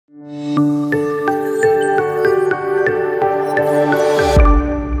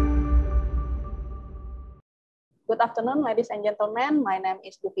Good afternoon, ladies and gentlemen. My name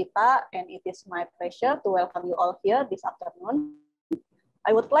is Jupita, and it is my pleasure to welcome you all here this afternoon.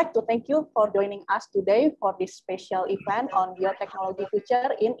 I would like to thank you for joining us today for this special event on biotechnology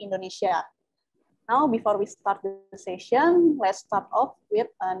future in Indonesia. Now, before we start the session, let's start off with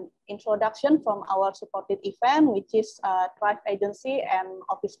an introduction from our supported event, which is Thrive Agency and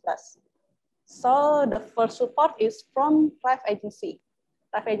Office Plus. So the first support is from Thrive Agency.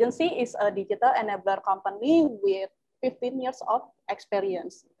 Thrive Agency is a digital enabler company with 15 years of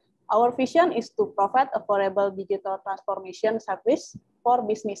experience. Our vision is to provide affordable digital transformation service for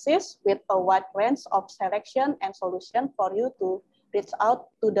businesses with a wide range of selection and solution for you to reach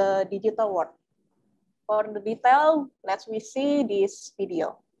out to the digital world. For the detail, let's see this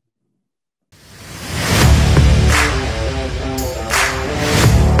video.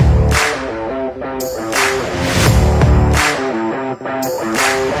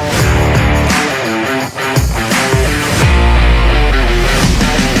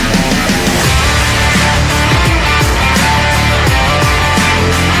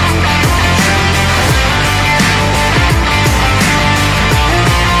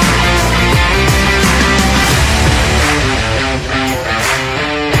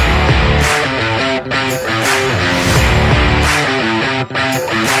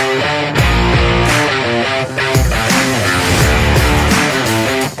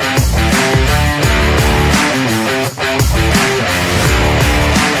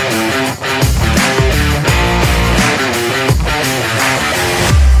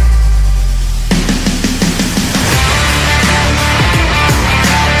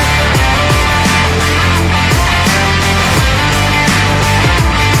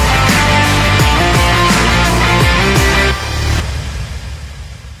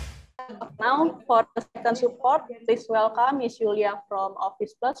 Now, for the second support, please welcome Ms. Yulia from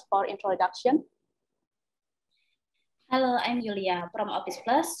Office Plus for introduction. Hello, I'm Yulia from Office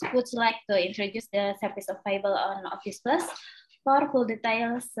Plus. Would like to introduce the service available on Office Plus. For full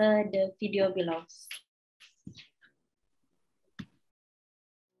details, the video below.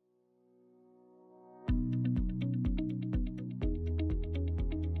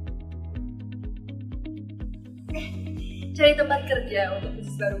 Cari tempat kerja untuk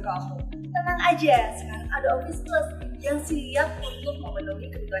bisnis baru kamu. Tenang aja, sekarang ada Office Plus yang siap untuk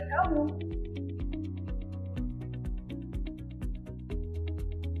memenuhi kebutuhan kamu.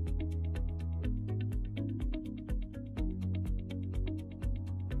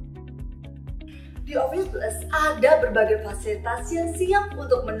 Di Office Plus ada berbagai fasilitas yang siap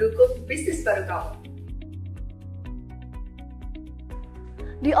untuk mendukung bisnis baru kamu.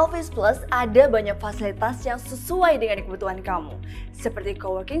 Di Office Plus ada banyak fasilitas yang sesuai dengan kebutuhan kamu, seperti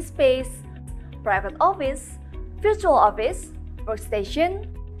coworking space, private office, virtual office, workstation,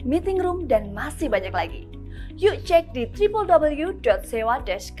 meeting room, dan masih banyak lagi. Yuk cek di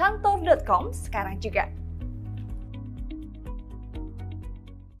www.sewa-kantor.com sekarang juga.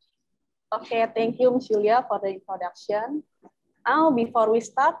 Okay, thank you, Ms. Yulia, for the introduction. Now, before we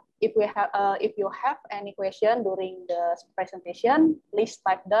start, if you have any question during the presentation, please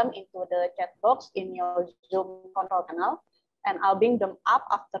type them into the chat box in your Zoom control panel, and I'll bring them up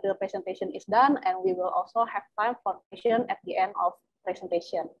after the presentation is done, and we will also have time for question at the end of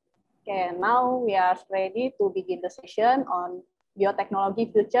presentation. Okay, now we are ready to begin the session on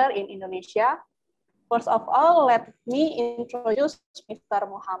biotechnology future in Indonesia. First of all, let me introduce Mr.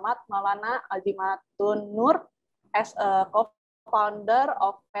 Muhammad Maulana Azimatun Nur as a co-founder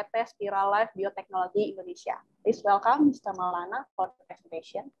of PT Spiralife Biotechnology Indonesia. Please welcome Mr. Maulana for the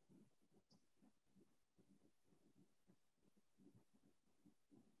presentation.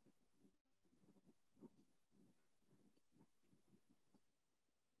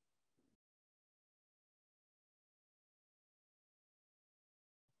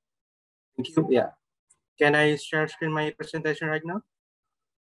 Thank you. Yeah. Can I share screen my presentation right now?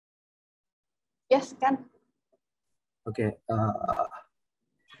 Yes, can. Okay.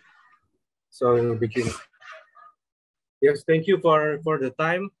 So we'll begin. Yes, thank you for the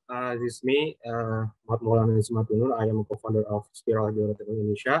time. This is me, Maulana Azimatun Nur. I am a co-founder of Spiralife Biotechnology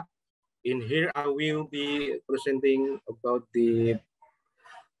Indonesia. In here, I will be presenting about the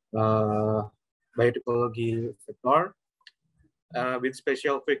biotechnology sector with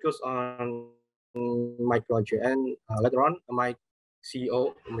special focus on microbiology. And later on, my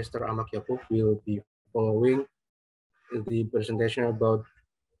CEO, Mr. Amak Yaqoub, will be following the presentation about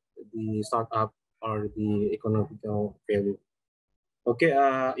the startup or the economical value. Okay,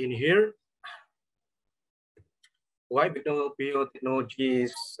 in here, why biotechnology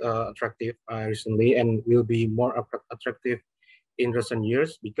is attractive recently and will be more attractive in recent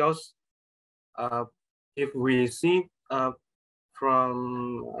years, because if we see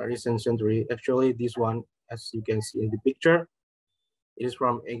from a recent century, actually this one, as you can see in the picture, is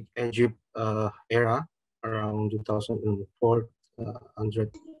from Egypt era around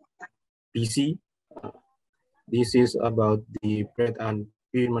 2400 BC. This is about the bread and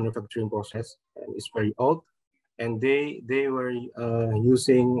beer manufacturing process, and it's very old. And they were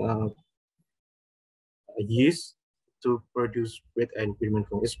using yeast to produce bread and beer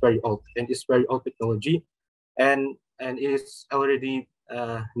manufacturing. It's very old, and it's very old technology, and it's already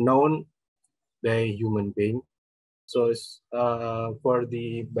known by human being. So it's, for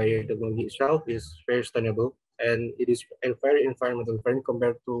the biotechnology itself is very sustainable, and it is very environmental friendly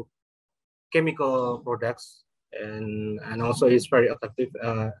compared to chemical products, and also it's very effective.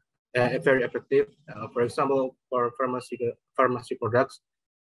 Very effective. For example, for pharmacy products,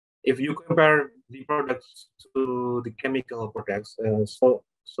 if you compare the products to the chemical products, so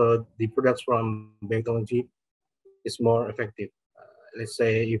the products from biotechnology is more effective. Let's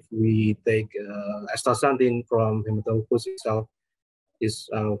say if we take astaxanthin from hematology foods itself, is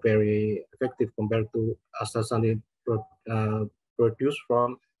very effective compared to astaxanthin produced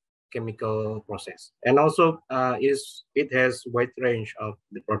from chemical process. And also it has wide range of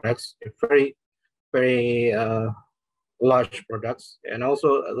the products, very large products, and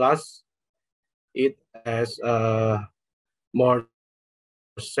also last, it has more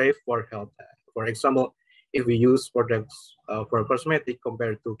safe for health. For example, if we use products for cosmetic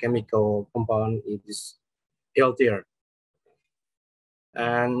compared to chemical compound, it is healthier.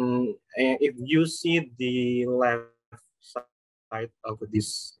 And if you see the left side of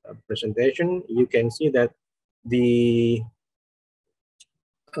this presentation, you can see that the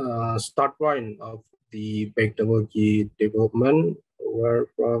start point of the biotechnology development were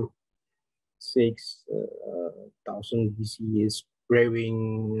from 6,000 BC is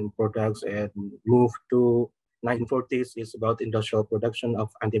brewing products, and moved to 1940s is about industrial production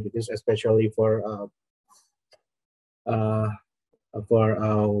of antibiotics, especially uh,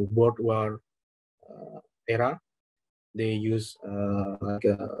 World War era. They use like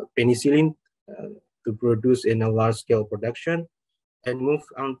penicillin to produce in a large scale production, and move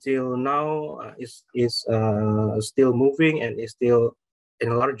until now is still moving and is still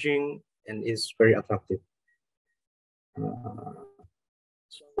enlarging and is very attractive. So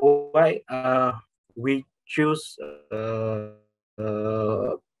why we choose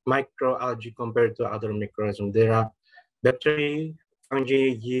microalgae compared to other microorganisms? There are bacteria,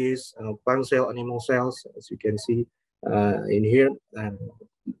 fungi, yeast, plant cell, animal cells, as you can see in here. And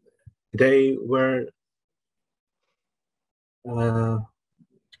they were they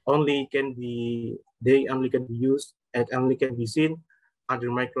only can be used and only can be seen under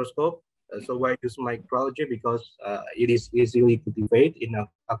microscope. So why use microalgae? Because it is easily cultivated in an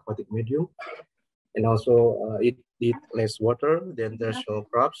aquatic medium, and also it need less water than terrestrial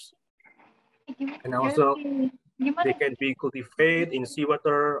crops, and also they can be cultivated in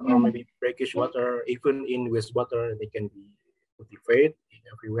seawater or maybe brackish water, even in wastewater. They can be cultivated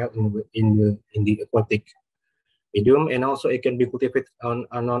everywhere in the aquatic medium, and also it can be cultivated on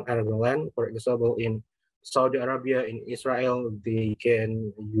a non-arable land. For example, in Saudi Arabia, in Israel, they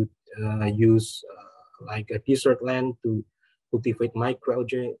can use like a desert land to cultivate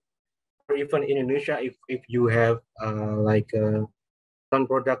microalgae, or even in Indonesia, if you have like a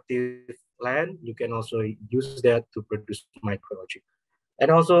non-productive land, you can also use that to produce microalgae.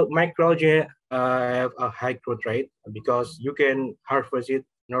 And also microalgae have a high growth rate because you can harvest it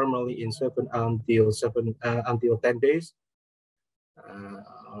normally in 10 days,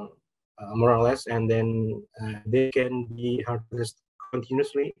 more or less, and then they can be harvested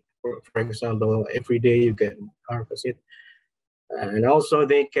continuously. For example, every day you can harvest it, and also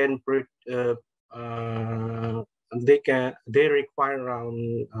they require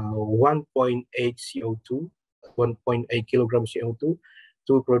around 1.8 CO2, 1.8 kilogram CO2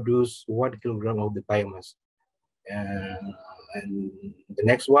 to produce 1 kilogram of the biomass. And the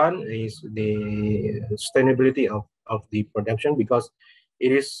next one is the sustainability of the production, because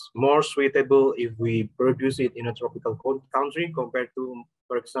it is more suitable if we produce it in a tropical country compared to,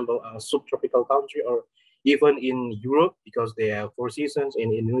 for example, a subtropical country, or even in Europe, because they have 4 seasons.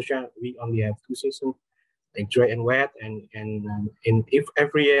 In Indonesia, we only have 2 seasons, like dry and wet. And if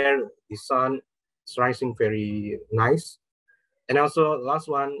every year the sun is rising very nice. And also last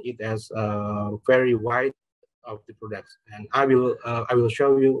one, it has very wide of the products, and I will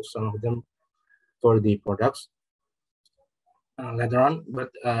show you some of them for the products later on. But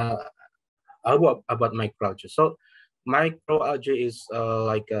about microalgae. So microalgae is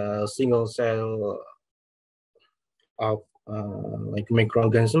like a single cell of like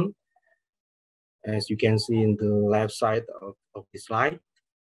microorganism, as you can see in the left side of the slide.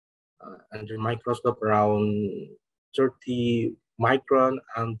 Under microscope, around 30 micron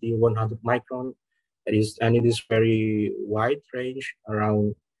until 100 micron. And it is very wide range,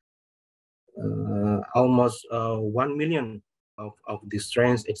 around almost 1 million of these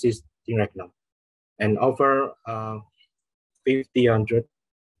strains existing right now. And over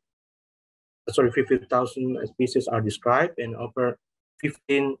 50,000 species are described, and over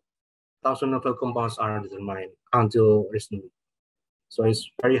 15,000 novel compounds are determined until recently. So it's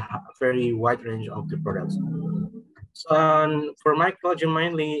very wide range of the products. So, for mycology,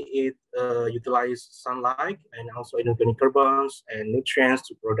 mainly it utilizes sunlight and also inorganic carbons and nutrients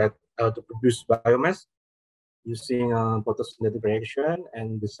to produce biomass using photosynthetic reaction,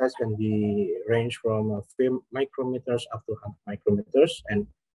 and the size can be range from a few micrometers up to 100 micrometers. And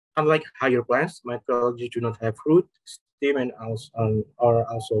unlike higher plants, mycology do not have root, stem, and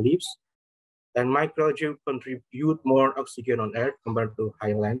also leaves. And mycology contribute more oxygen on Earth compared to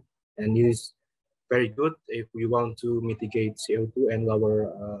highland, and it is very good if we want to mitigate CO2 and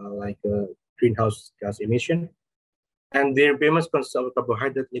lower greenhouse gas emission. And their biomass consists of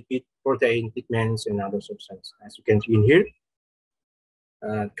carbohydrate, lipid, protein, pigments, and other substances. As you can see in here,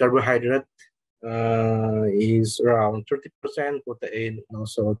 carbohydrate is around 30%, protein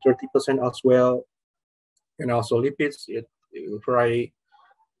also 30% as well, and also lipids it vary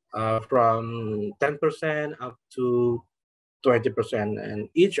from 10% up to 20%, and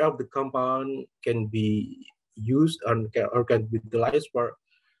each of the compound can be used or can be utilized for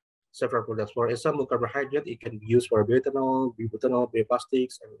several products. For example, carbohydrate, it can be used for bioethanol, biobutanol,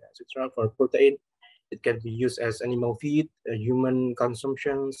 bioplastics, and etc. For protein, it can be used as animal feed, human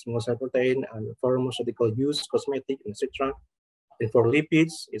consumption, single-cell protein, and pharmaceutical use, cosmetic, etc. And for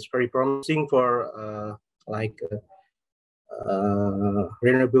lipids, it's very promising for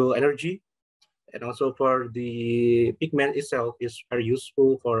renewable energy. And also for the pigment itself is very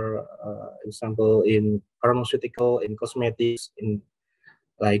useful for example in pharmaceutical, in cosmetics, in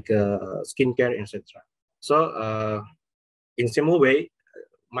skincare, etc. So in similar way,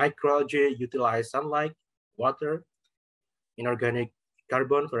 microalgae utilize sunlight, water, inorganic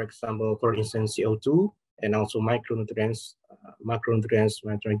carbon, for example, for instance, CO2, and also macronutrients,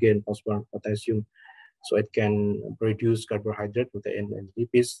 nitrogen, phosphorus, potassium. So it can produce carbohydrate, protein, and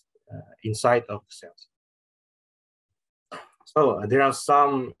lipids inside of the cells. So there are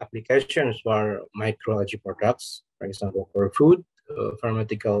some applications for microalgae products, for example, for food,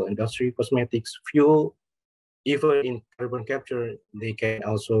 pharmaceutical industry, cosmetics, fuel. Even in carbon capture, they can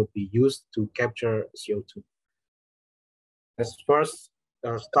also be used to capture CO2. Let's first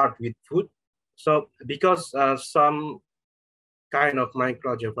start with food. So because some kind of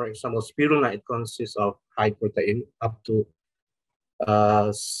microalgae, for example, spirulina, it consists of high protein, up to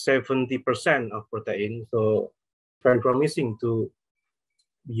 70% of protein. So very promising to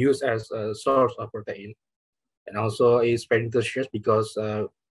use as a source of protein. And also it's very nutritious because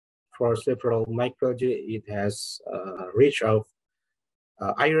for several microalgae, it has rich of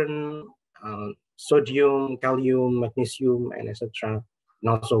iron, sodium, calcium, magnesium, and etc. And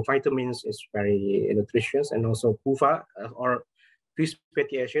also vitamins is very nutritious. And also PUFA or fish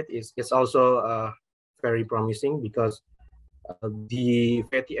fatty acid is also very promising because the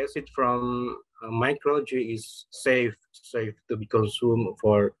fatty acid from microalgae is safe to be consumed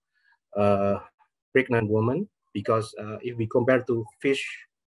for pregnant women, because if we compare to fish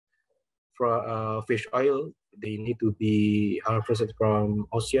oil, they need to be harvested from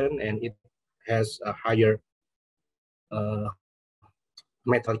ocean, and it has a higher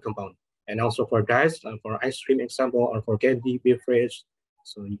metallic compound. And also for dyes, for ice cream example, or for candy, beverage,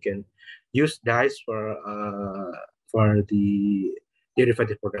 so you can use dyes for the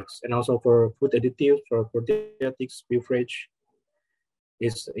derivative products. And also for food additives, for probiotics, beverage,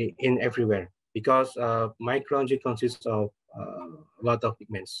 is in everywhere, because microalgae consists of a lot of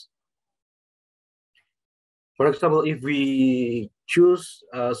pigments. For example, if we choose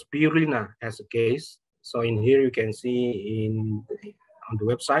spirulina as a case, so in here you can see on the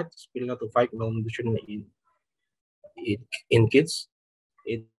website, spirulina to fight malnutrition in kids.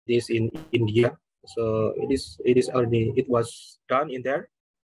 It is in India, so it was done in there,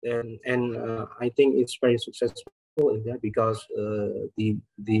 and I think it's very successful in there because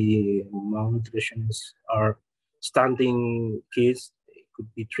the malnutrition are stunting kids could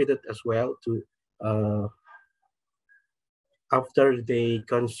be treated as well to after they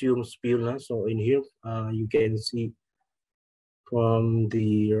consume spirulina. So in here you can see from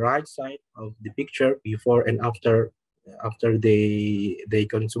the right side of the picture before and after they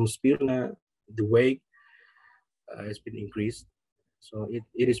consume spirulina, the weight has been increased. So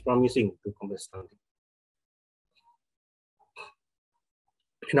it is promising to combat stunting.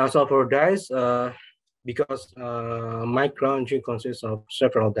 And also for dyes, because microalgae consists of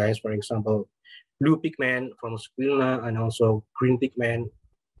several dyes, for example, blue pigment from spirulina and also green pigment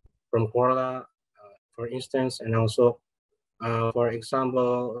from chlorella, for instance, and also, for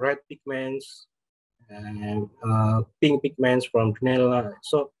example, red pigments and pink pigments from Dunella.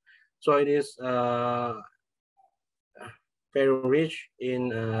 So it is very rich in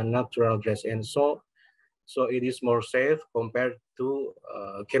natural gas, and so it is more safe compared to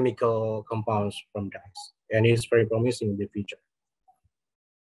chemical compounds from dyes, and it's very promising in the future.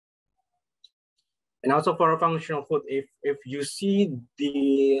 And also for a functional food, if you see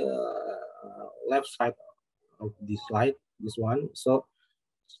the left side of this slide, this one, so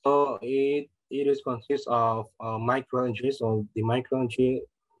it is consists of microalgae. So the microalgae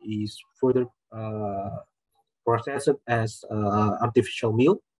is further processed as artificial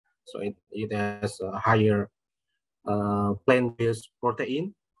meal. So it has a higher plant-based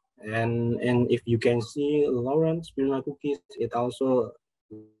protein. And if you can see Lauren spirulina cookies, it also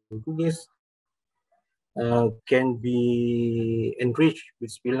cookies can be enriched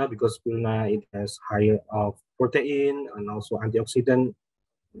with spirulina, because spirulina it has higher of protein and also antioxidant,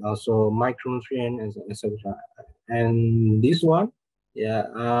 also micronutrient, and etc. And this one, yeah,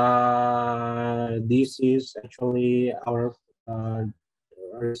 this is actually our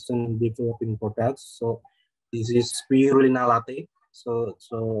recent developing products. So this is spirulina latte. So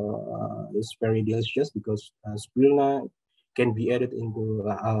it's very delicious because spirulina can be added into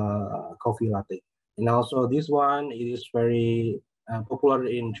coffee latte. And also this one, it is very popular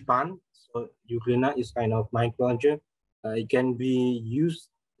in Japan. So Euglena is kind of microalgae. It can be used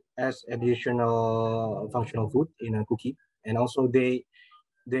as additional functional food in a cookie, and also they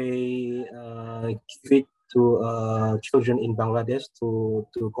give it to children in Bangladesh to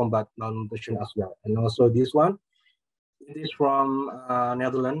combat malnutrition as well. And also this one, it is from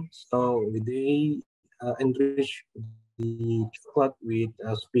Netherlands, so they enrich the chocolate with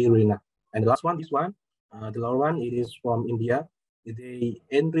spirulina. And the last one, this one, the lower one, it is from India. They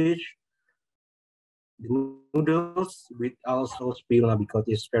enrich the noodles with also spirulina because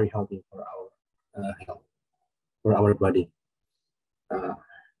it's very healthy for our health, for our body.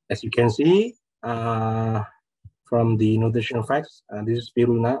 As you can see from the nutritional facts, this is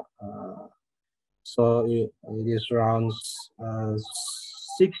spirulina. So it is around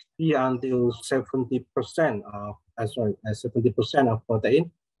 60 until 70% of 70% of protein.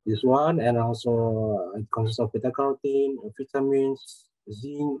 This one, and also it consists of beta carotene, vitamins,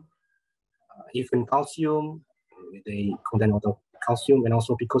 zinc, even calcium. They contain a lot of calcium, and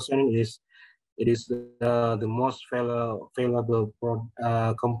also picosan is the most valuable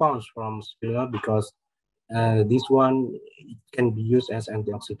compounds from spirulina, because this one can be used as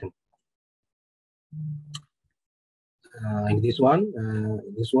antioxidant. Like this one,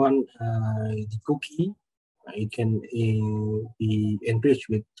 the cookie, it can be enriched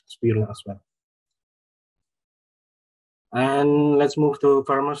with spirulina as well. And let's move to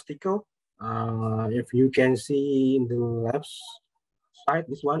pharmaceutical. If you can see in the left side,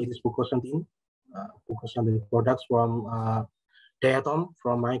 this one, it is fucosantin. Fucosantin products from diatom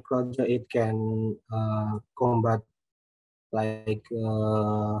from microalgae. It can combat like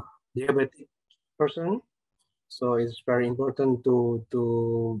diabetic person. So it's very important to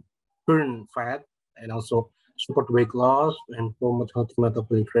burn fat and also support weight loss and promote healthy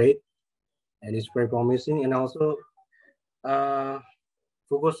metabolic rate. And it's very promising. And also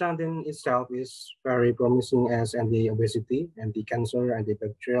fucosantin itself is very promising as anti-obesity, anti-cancer,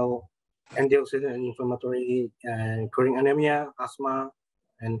 antibacterial, antioxidant, and inflammatory, and curing anemia, asthma,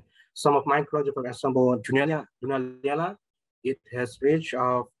 and some of microalgae, for example, Dunella, it has rich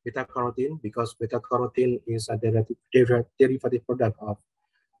of beta carotene, because beta carotene is a derivative product of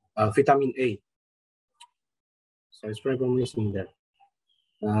vitamin A. So it's very promising there.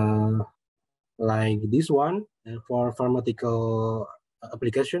 Like this one for pharmaceutical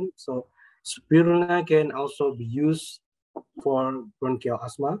application. So spirulina can also be used for bronchial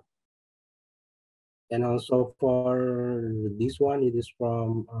asthma. And also for this one, it is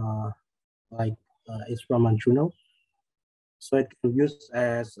from it's from a journal. So it can be used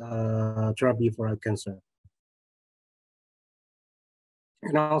as therapy for cancer.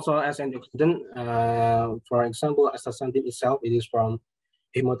 And also as antioxidant, for example, astaxanthin itself, it is from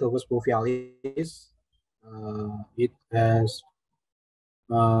Haematopus bovialis. It has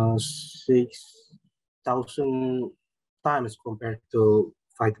 6,000 times compared to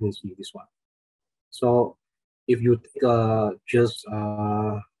vitamin C, this one. So if you take just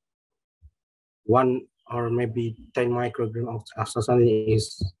one or maybe 10 microgram of astaxanthin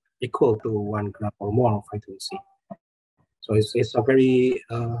is equal to 1 gram or more of vitamin C. So it's a very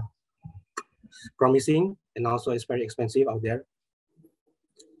promising, and also it's very expensive out there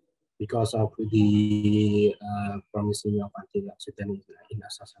because of the promising of antioxidant in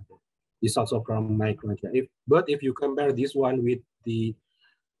astaxanthin. It's also from micronutrient. But if you compare this one with the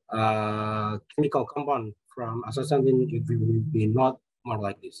chemical compound from astaxanthin, it will be not more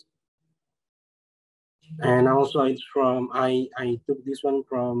like this. And also it's from, I took this one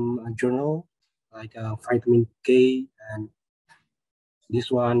from a journal, like vitamin K, and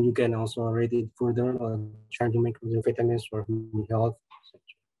this one you can also read it further, charging vitamins for human health.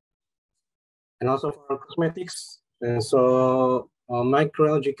 And also for cosmetics,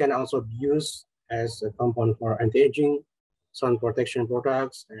 microalgae can also be used as a compound for anti-aging, sun protection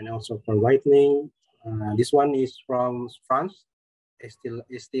products, and also for whitening. This one is from France,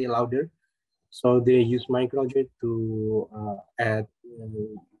 Estee Lauder. So they use microalgae to add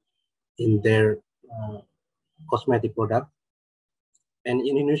in their cosmetic product. And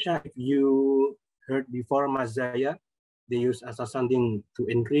in Indonesia, if you heard before Mazaya, they use astaxanthin to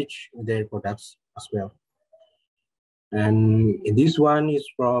enrich their products as well. And this one is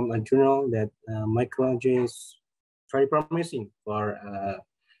from a journal that microalgae is very promising for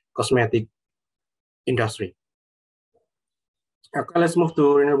cosmetic industry. Okay, let's move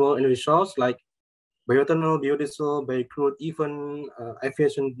to renewable energy source like bioethanol, biodiesel, biocrude, even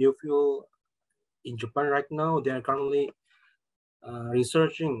aviation biofuel. In Japan right now, they are currently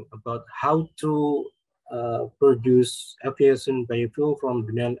researching about how to produce aviation biofuel from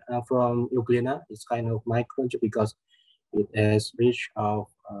euglena. It's kind of microalgae because it has rich of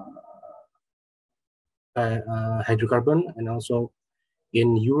hydrocarbon, and also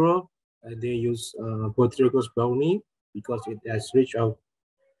in Europe they use Botrytis brownie because it has rich of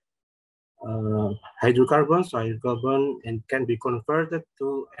hydrocarbons, and can be converted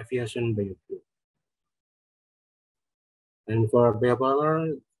to aviation biofuel. And for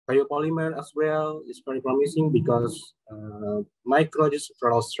biopolymer as well is very promising because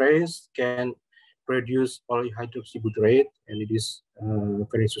microalgae strains can produce polyhydroxybutyrate, and it is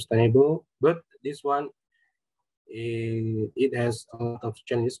very sustainable. But this one, it has a lot of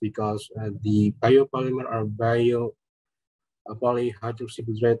challenges because the biopolymer or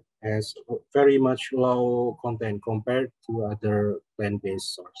polyhydroxybutyrate has very much low content compared to other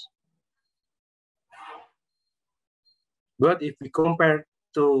plant-based source. But if we compare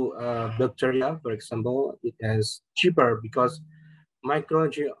to bacteria, for example, it is cheaper because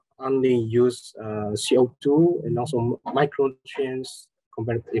microalgae only use CO2 and also micronutrients.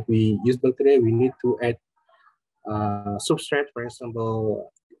 Compared, if we use bacteria, we need to add substrate, for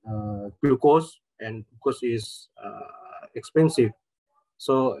example, glucose, and glucose is expensive.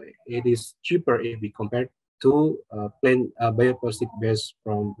 So it is cheaper if we compare to plant bioplastic based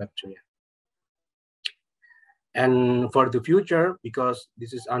from bacteria. And for the future, because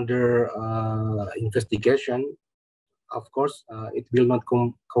this is under investigation, of course, it will not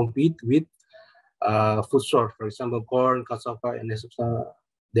compete with food source, for example, corn, cassava, and etc.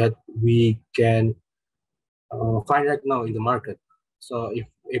 that we can find right now in the market. So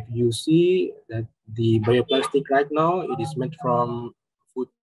if you see that the bioplastic right now, it is made from food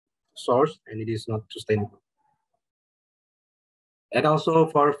source and it is not sustainable. And also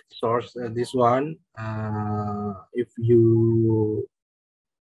for source, this one, if you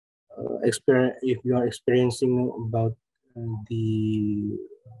if you are experiencing about the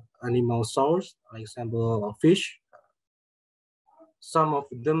animal source, for example, fish, some of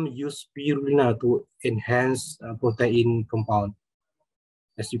them use spirulina to enhance protein compound.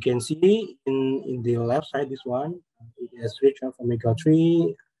 As you can see in the left side, this one, it has rich of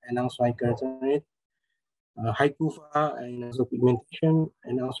omega-3 and also high carotenoid, high kufa, and also pigmentation,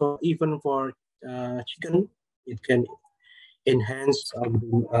 and also even for chicken, it can enhance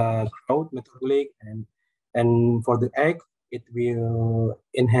growth, metabolic, and for the egg, it will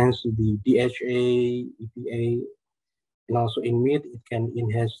enhance the DHA, EPA, and also in meat, it can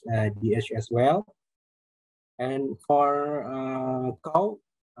enhance DHA as well. And for cow,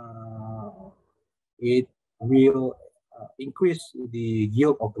 it will increase the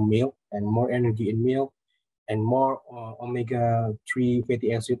yield of the milk and more energy in milk and more omega-3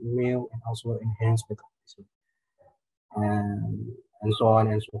 fatty acid in milk, and also enhance metabolism. And so on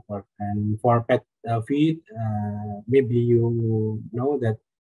and so forth. And for pet feed, maybe you know that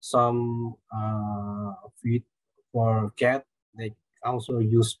some feed for cat, they also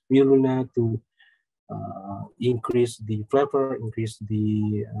use spirulina to increase the flavor, increase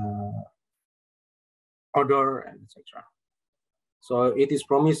the odor, and etc. So it is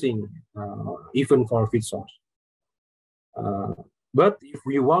promising even for feed source. But if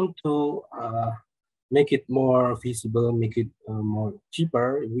we want to make it more feasible, make it more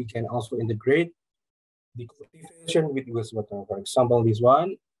cheaper, we can also integrate the cultivation with wastewater. For example, this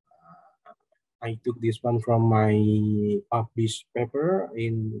one, I took this one from my published paper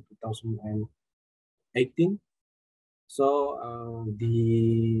in 2018. So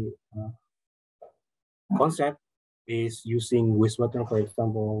the concept is using wastewater, for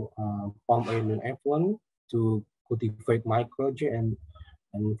example, palm oil and effluent to cultivate microalgae, and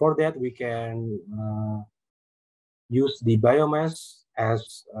for that we can use the biomass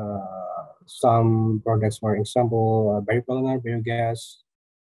as some products, for example, biopolymer, biogas,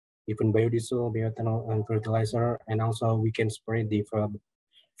 even biodiesel, bioethanol, and fertilizer, and also we can spread the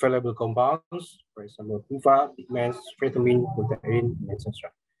valuable compounds, for example, PUFA, pigments, vitamin, protein,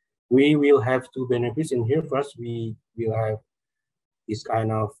 etc. We will have two benefits in here. First, we will have this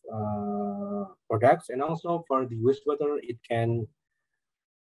kind of products, and also for the wastewater,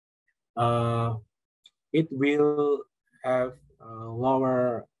 it will have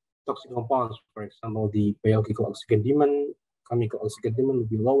lower toxic compounds. For example, the biological oxygen demand, chemical oxygen demand will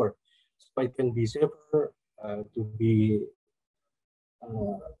be lower, so it can be safer to be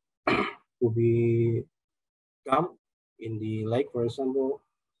to be dumped in the lake, for example.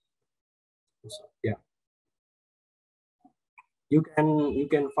 So, yeah, you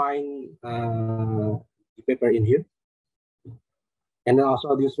can find the paper in here, and then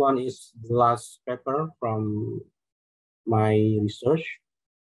also this one is the last paper from my research.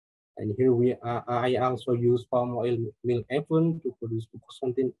 And here I also use palm oil milk effluent to produce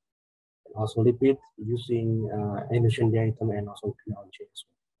glucosamine and also lipid using emission diatom and also technology as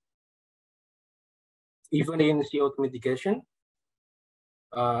well. Even in CO2 mitigation,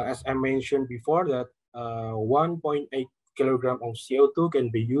 as I mentioned before, that 1.8 kilogram of CO2 can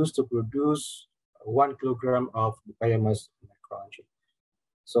be used to produce 1 kilogram of biomass microalgae.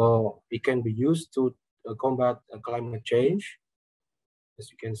 So it can be used to combat climate change. As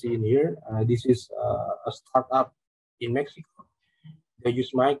you can see in here, this is a startup in Mexico. They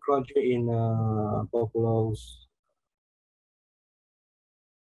use microalgae in populous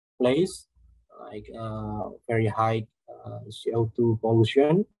place, like very high CO2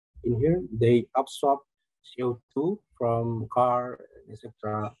 pollution in here. They absorb CO2 from car,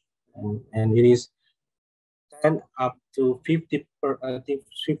 etc. And it is 10 up to 50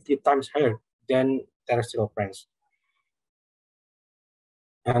 times higher than terrestrial plants.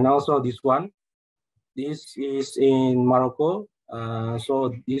 And also this one, this is in Morocco.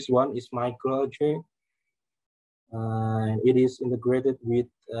 So this one is microalgae. It is integrated with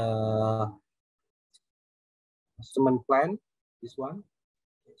cement plant, this one.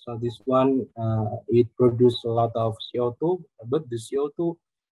 So this one, it produces a lot of CO2, but the CO2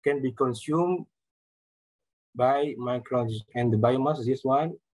 can be consumed by microalgae, and the biomass, this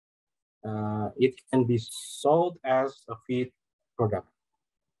one, it can be sold as a feed product.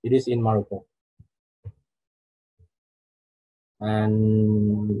 It is in Morocco.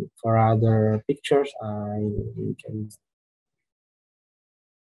 And for other pictures, I can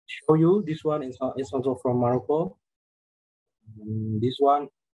show you. This one is also from Morocco. This one,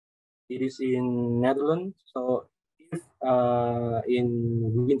 it is in Netherlands. So if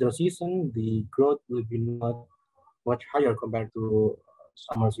in winter season, the growth will be not much higher compared to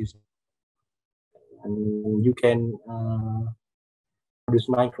summer season. And you can produce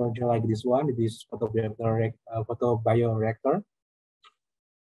microalgae like this one, this photobioreactor,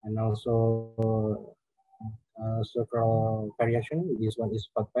 and also several variation. This one is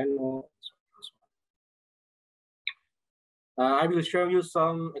pot panel. I will show you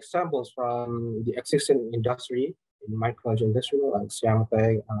some examples from the existing industry in microalgae industry, like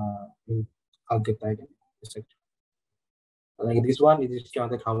Siamtech, Algetech, etc. Like this one, it is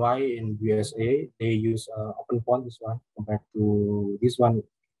Siamtech Hawaii in USA. They use open pond, this one, compared to this one.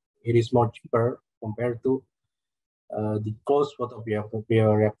 It is more cheaper compared to the closed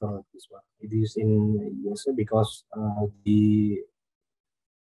photobioreactor, this one. It is in USA because the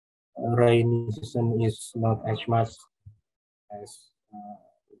rainy season is not as much as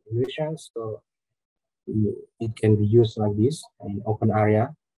Indonesia, so it can be used like this in open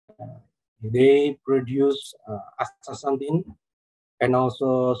area. They produce astaxanthin and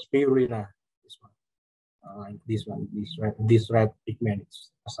also spirulina. This one, like this red pigment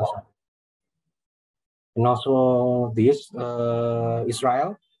is astaxanthin. And also this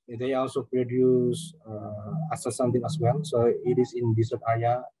Israel, they also produce astaxanthin as well. So it is in desert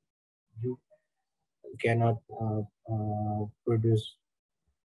area. You cannot produce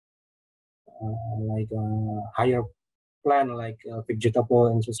like higher plant like vegetable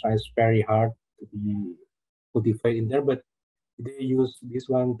and such is very hard to be cultivated in there, but they use this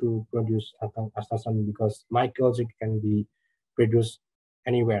one to produce astaxanthin because mycorrhizae can be produced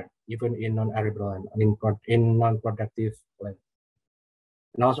anywhere, even in non-arable land, in non-productive land.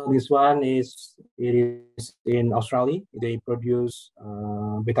 And also this one it is in Australia. They produce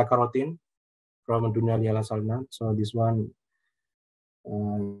beta carotene from Dunia Liala Salna. So this one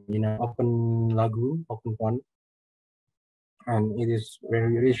in an open lagoon, open pond, and it is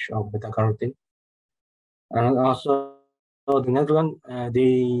very rich of beta carotene. And also the Netherlands, they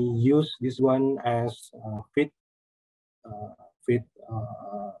use this one as feed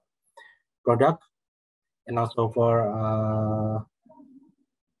product, and also for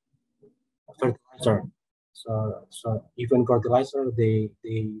fertilizer. So even fertilizer, they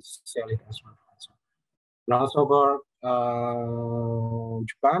sell it as fertilizer. And also for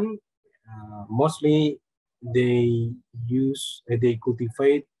Japan, mostly they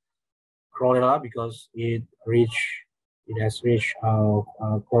cultivate chlorella because it has rich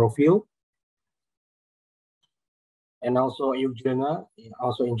chlorophyll. And also Euglena,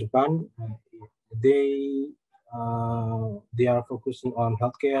 also in Japan, they are focusing on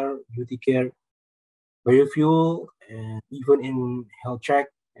healthcare, beauty care, biofuel, and even in health check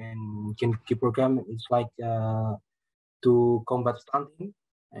and key program. It's like to combat stunting,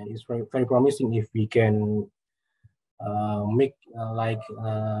 and it's very, very promising if we can make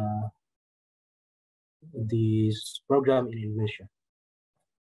this program in Indonesia.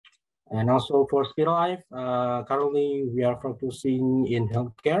 And also for Spiralife, currently we are focusing in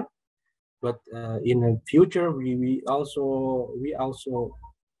healthcare, but in the future we also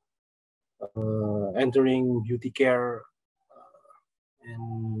entering beauty care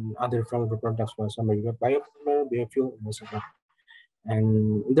and other flavor products for some biopolymer, biofuel, and etc.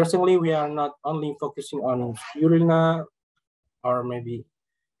 And interestingly, we are not only focusing on spirulina or maybe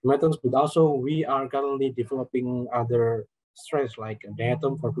methods, but also we are currently developing other strains like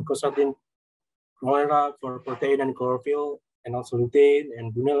diatom for glucosamine, chlorella for protein and chlorophyll, and also lutein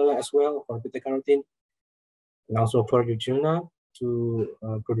and guanella as well for beta carotene, and also for Euglena to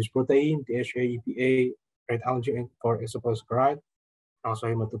produce protein, DHA, EPA, red algae for isopolysaccharide, also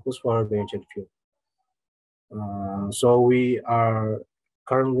hematocus for biojet fuel. So we are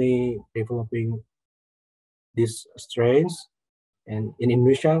currently developing these strains and in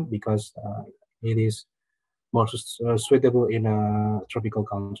Indonesia because it is more suitable in a tropical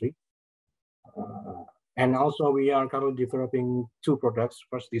country. And also we are currently developing two products.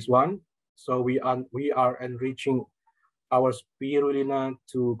 First, this one. So we are enriching our spirulina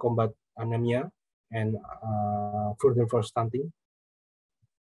to combat anemia and further for stunting.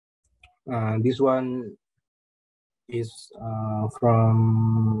 This one is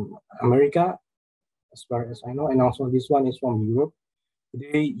from America, as far as I know, and also this one is from Europe.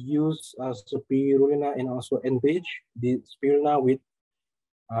 They use spirulina and also enrich the spirulina with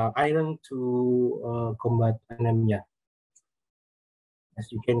iron to combat anemia.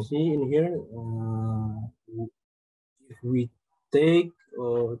 As you can see in here, if we take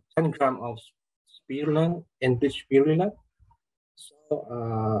 10 grams of spirulina, enriched spirulina,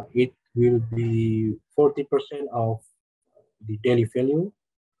 so it will be 40% of the daily value.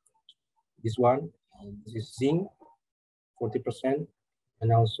 This one, this is zinc, 40%,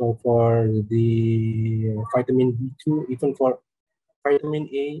 and also for the vitamin B2, even for vitamin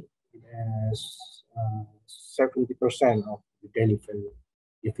A, it has 70% of the daily value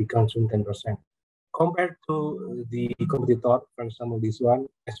if we consume 10%. Compared to the competitor, for example, this one,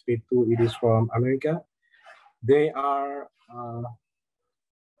 SP2, it is from America. They are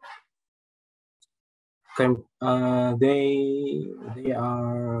they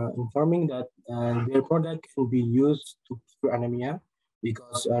are informing that their product can be used to cure anemia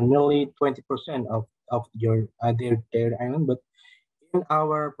because nearly 20% of their iron, but in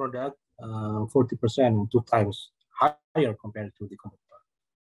our product 40%, 2 times higher compared to the competitor.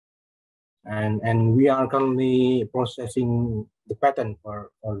 And we are currently processing the patent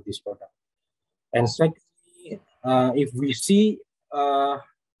for this product. And secondly, if we see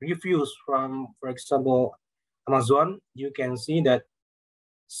reviews from, for example, Amazon, you can see that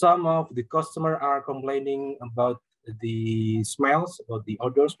some of the customers are complaining about the smells, about the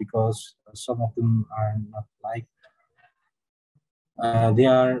odors, because some of them are not like they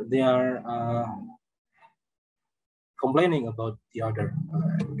are complaining about the odor.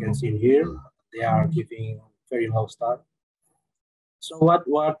 You can see here they are giving very low star. So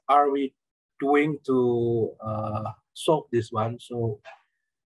what are we doing to solve this one? So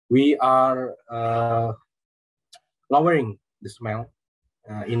we are lowering the smell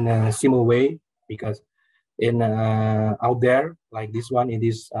in a similar way, because out there, like this one. It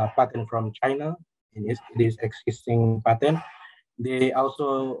is a patent from China. It is existing patent. They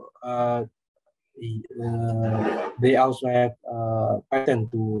also have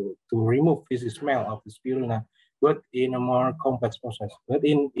patent to remove this smell of the spirulina, but in a more complex process. But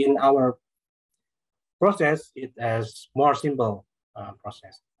in our process, it has more simple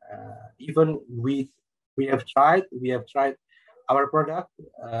process. Even we have tried our product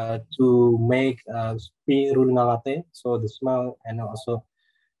to make spirulina latte, so the smell and also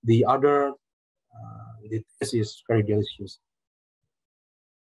the other the taste is very delicious.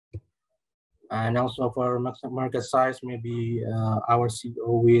 And also for market size, maybe our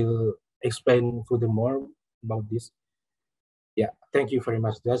CEO will explain furthermore about this. Yeah, thank you very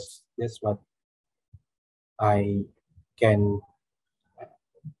much. That's what I can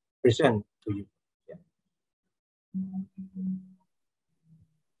present to you. Yeah.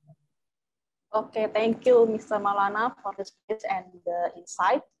 Okay, thank you, Mr. Maulana, for the speech and the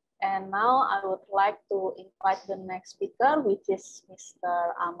insight. And now I would like to invite the next speaker, which is Mr.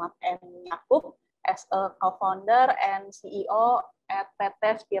 Amak M. Yaqoub, as a co-founder and CEO at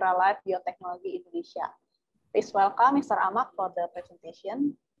PT Spiralife Biotechnology Indonesia. Please welcome Mr. Amak for the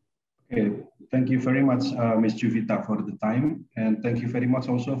presentation. Okay, thank you very much, Ms. Juvita, for the time. And thank you very much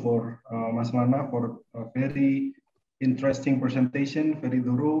also for Mas Lana for a very interesting presentation, very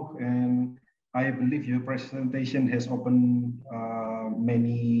thorough. And I believe your presentation has opened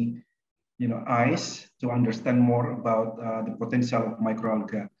many eyes to understand more about the potential of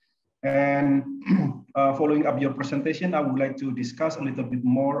microalgae. And following up your presentation, I would like to discuss a little bit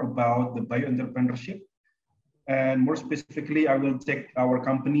more about the bioentrepreneurship. And more specifically, I will take our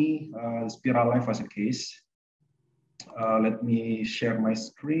company, Spiralife, as a case. Let me share my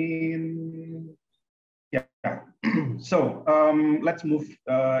screen. Yeah. So let's move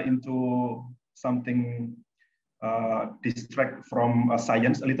into something distract from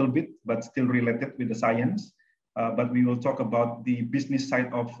science a little bit, but still related with the science. But we will talk about the business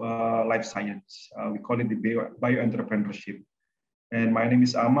side of life science. We call it the bioentrepreneurship. And my name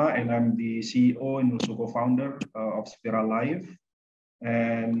is Ama, and I'm the CEO and also co-founder of Spiralife.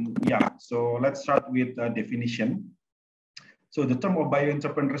 And yeah, so let's start with the definition. So the term of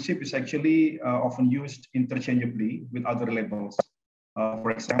bioentrepreneurship is actually often used interchangeably with other labels.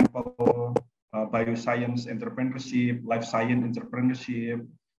 For example, bioscience entrepreneurship, life science entrepreneurship,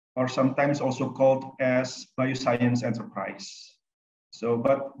 or sometimes also called as bioscience enterprise. So,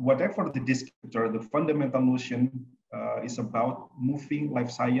 but whatever the descriptor, the fundamental notion is about moving life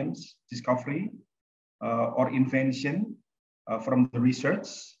science discovery or invention from the research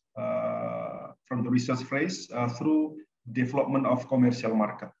phase through development of commercial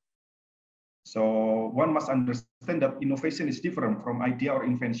market. So one must understand that innovation is different from idea or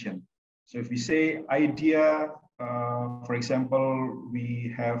invention. So if we say idea, for example,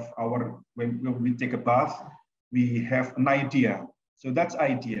 we have when we take a bath, we have an idea. So that's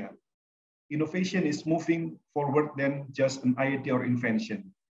idea. Innovation is moving forward than just an idea or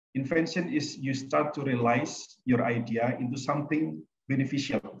invention. Invention is you start to realize your idea into something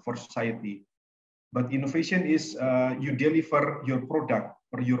beneficial for society. But innovation is you deliver your product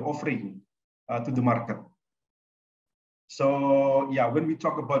or your offering to the market. So yeah, when we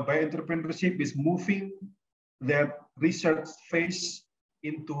talk about bioentrepreneurship, is moving that research phase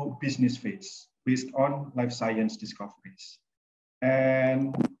into business phase based on life science discoveries.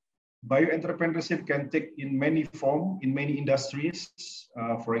 And bioentrepreneurship can take in many forms, in many industries.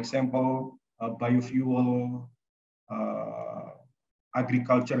 For example, biofuel,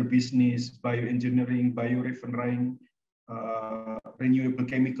 agriculture business, bioengineering, biorefinery, renewable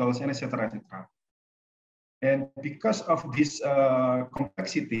chemicals, and etc., etc. And because of these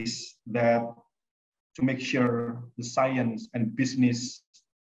complexities, that to make sure the science and business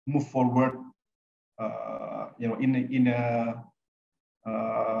move forward, in a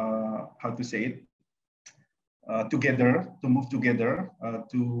how to say it, together, to move together,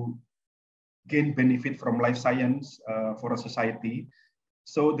 to gain benefit from life science for a society.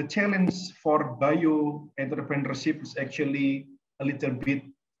 So the challenge for bioentrepreneurship is actually a little bit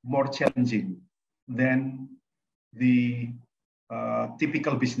more challenging than the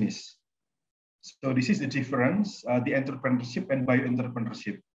typical business. So this is the difference, the entrepreneurship and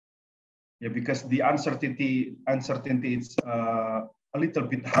bioentrepreneurship. Yeah, because the uncertainty is a little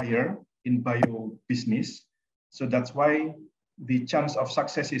bit higher in bio business. So that's why the chance of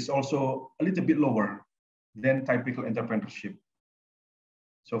success is also a little bit lower than typical entrepreneurship.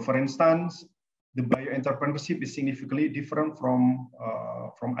 So for instance, the bioentrepreneurship is significantly different from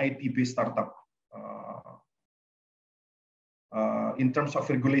IT-based startup in terms of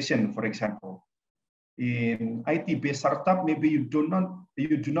regulation, for example. In IT-based startup, maybe you do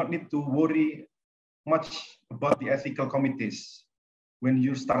not need to worry much about the ethical committees when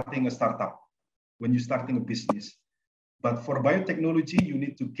you're starting a startup, when you're starting a business. But for biotechnology, you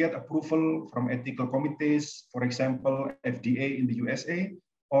need to get approval from ethical committees, for example, FDA in the USA,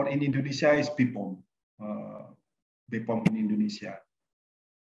 or in Indonesia is BPOM, BPOM in Indonesia.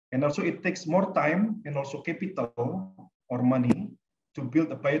 And also it takes more time and also capital or money to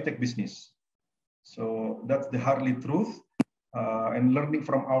build a biotech business. So that's the hardly truth. And learning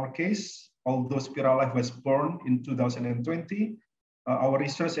from our case, although Spiralife was born in 2020, our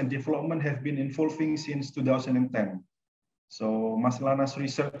research and development have been evolving since 2010. So Maulana's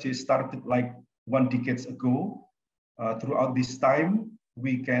research is started like 1 decade ago. Throughout this time,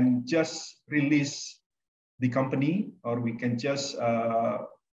 we can just release the company, or we can just, to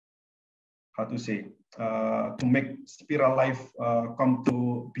make Spiralife come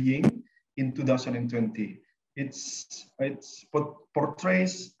to being in 2020. It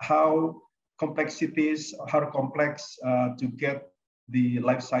portrays how complex to get the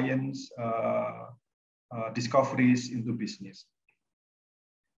life science discoveries into business.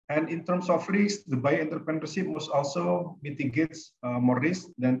 And in terms of risk, the bio-entrepreneurship must also mitigates more risk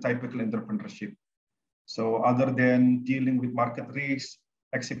than typical entrepreneurship. So other than dealing with market risk,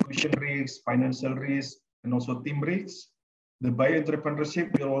 execution risk, financial risk, and also team risks, the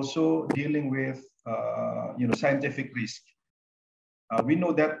bio-entrepreneurship will also dealing with scientific risk. We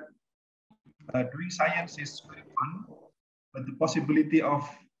know that doing science is very fun, but the possibility of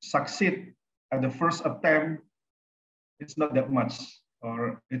succeed at the first attempt, it's not that much,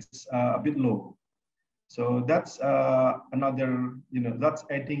 or it's a bit low. So that's another, that's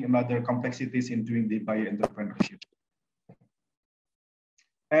adding another complexities in doing the bio-entrepreneurship.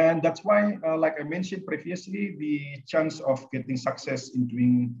 And that's why, like I mentioned previously, the chance of getting success in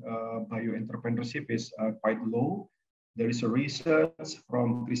doing bio-entrepreneurship is quite low. There is a research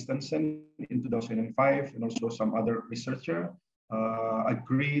from Christensen in 2005, and also some other researcher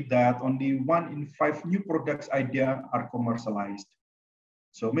agree that only 1 in 5 new products idea are commercialized.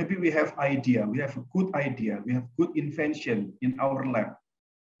 So maybe we have idea, we have a good idea, we have good invention in our lab,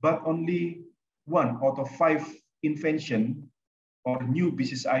 but only 1 out of 5 invention or new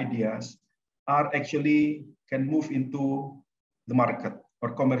business ideas are actually can move into the market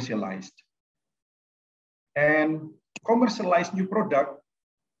or commercialized. And commercialized new product,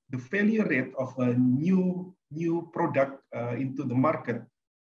 the failure rate of a new product into the market,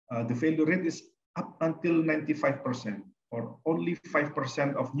 the failure rate is up until 95%, or only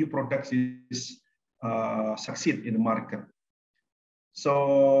 5% of new products is succeed in the market.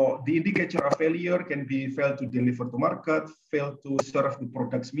 So the indicator of failure can be fail to deliver to market, fail to serve the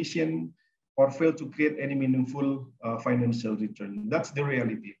product's mission, or fail to create any meaningful financial return. That's the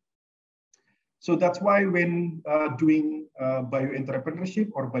reality. So that's why when doing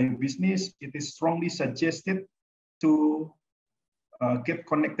bio-entrepreneurship or bio-business, it is strongly suggested to get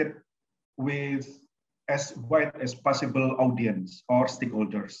connected with as wide as possible audience or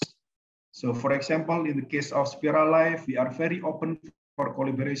stakeholders. So for example, in the case of Spiralife, we are very open for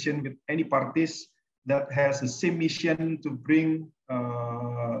collaboration with any parties that has the same mission to bring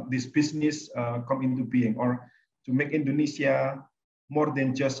this business come into being, or to make Indonesia more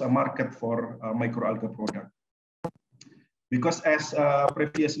than just a market for microalgae product. Because as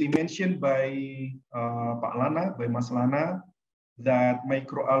previously mentioned by Mas Lana, that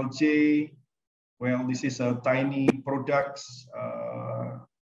microalgae, well, this is a tiny products,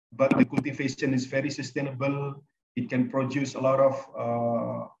 but the cultivation is very sustainable. It can produce a lot of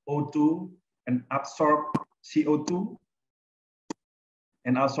O2 and absorb CO2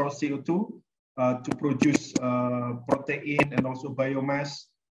 to produce protein and also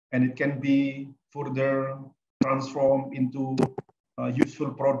biomass, and it can be further transformed into a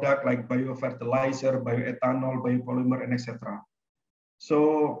useful product like biofertilizer, bioethanol, biopolymer, and etc.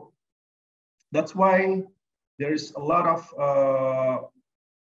 So that's why there is a lot of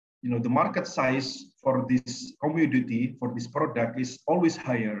the market size for this commodity, for this product, is always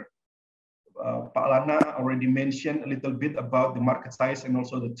higher. Pak Lana already mentioned a little bit about the market size and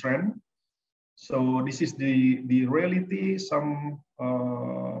also the trend. So this is the reality. Some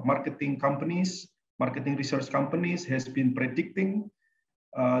marketing research companies has been predicting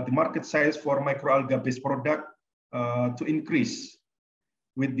the market size for microalgae-based product to increase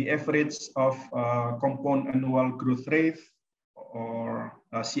with the average of compound annual growth rate, or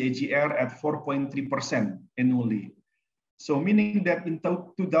CAGR, at 4.3% annually. So meaning that in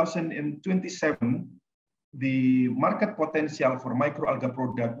 2027, the market potential for microalgae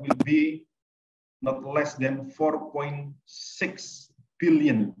product will be not less than $4.6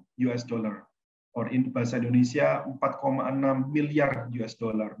 billion. or in bahasa Indonesia 4,6 miliar US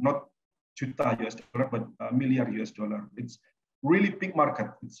dollar, not juta US dollar, but miliar US dollar. It's really big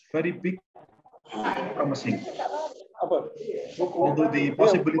market. It's very big, promising. Although the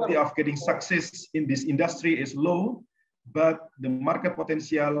possibility of getting success in this industry is low, but the market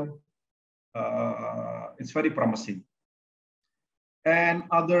potential is very promising. And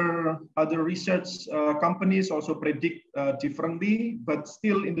other research companies also predict differently, but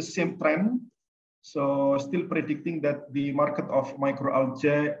still in the same trend. So still predicting that the market of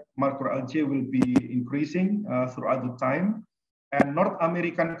microalgae will be increasing throughout the time. And North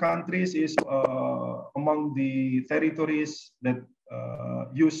American countries is among the territories that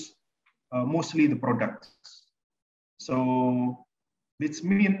use mostly the products. So this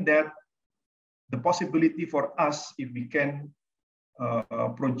means that the possibility for us, if we can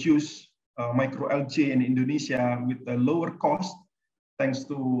produce microalgae in Indonesia with a lower cost, thanks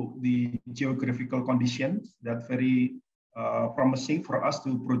to the geographical conditions, that very promising for us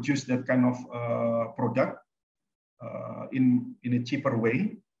to produce that kind of product in a cheaper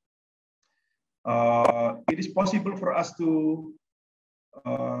way. It is possible for us to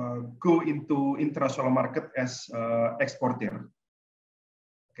go into international market as exporter.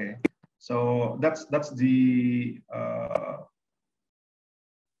 Okay, so that's the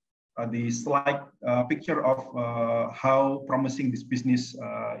slide picture of how promising this business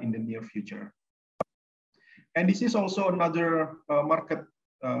in the near future. And this is also another market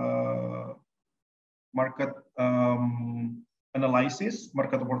analysis,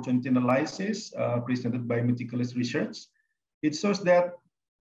 market opportunity analysis presented by Meticulous Research. It shows that,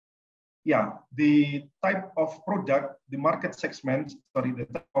 yeah, the type of product, the market segment, the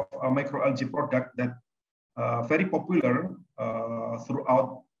type of microalgae product that very popular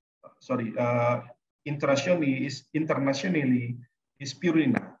throughout, internationally is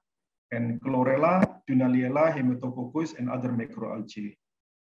spirulina and chlorella, dunaliella, hematococcus, and other microalgae.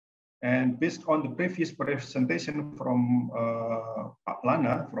 And based on the previous presentation from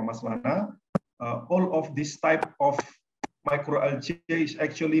Mas Lana, all of this type of microalgae is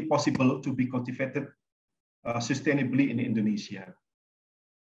actually possible to be cultivated sustainably in Indonesia.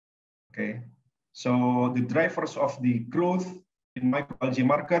 Okay, so the drivers of the growth in microalgae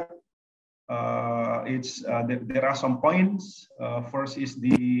market, there are some points. First is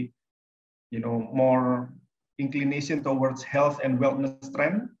the more inclination towards health and wellness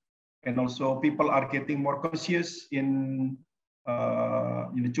trend, and also people are getting more conscious in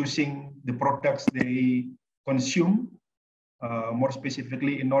choosing the products they consume. More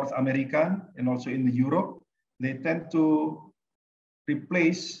specifically in North America and also in Europe, they tend to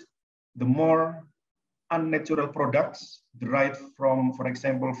replace the more unnatural products derived from, for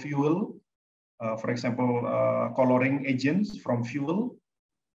example, fuel, coloring agents from fuel.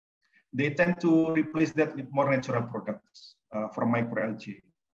 They tend to replace that with more natural products from microalgae.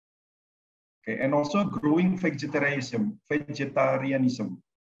 Okay, and also growing vegetarianism.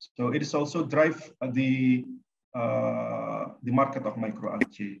 So it is also drive the market of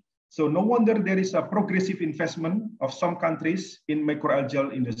microalgae. So no wonder there is a progressive investment of some countries in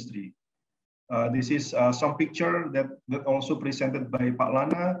microalgae industry. This is some picture that also presented by Pak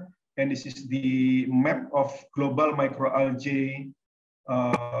Lana, and this is the map of global microalgae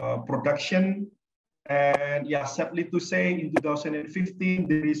production. And yeah, sadly to say, in 2015,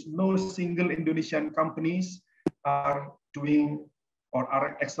 there is no single Indonesian companies are doing or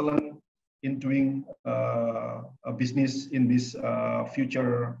are excellent in doing a business in this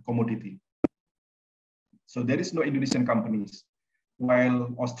future commodity. So there is no Indonesian companies. While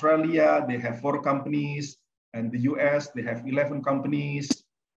Australia, they have 4 companies, and the US, they have 11 companies,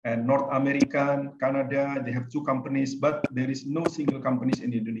 and North American, Canada, they have 2 companies, but there is no single companies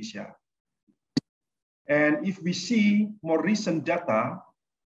in Indonesia. And if we see more recent data,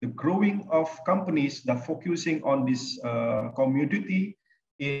 the growing of companies that focusing on this commodity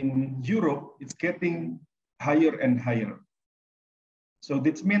in Europe, it's getting higher and higher. So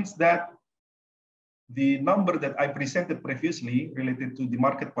this means that the number that I presented previously related to the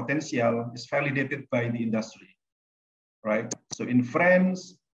market potential is validated by the industry, right? So in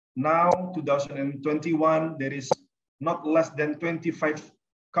France, now 2021, there is not less than 25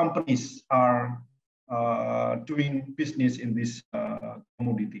 companies are doing business in this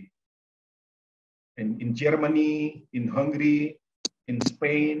commodity. In Germany, in Hungary, in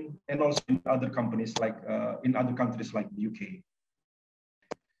Spain, and also in other companies like in other countries like the UK.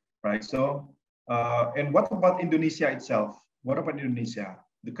 Right. So, and what about Indonesia itself? What about Indonesia?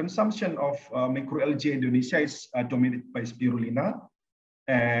 The consumption of microalgae in Indonesia is dominated by spirulina,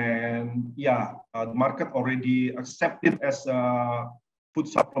 and yeah, the market already accepted as a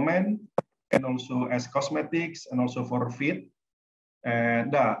food supplement. and also as cosmetics and also for feed.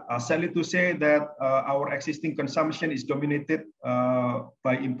 And sadly to say that our existing consumption is dominated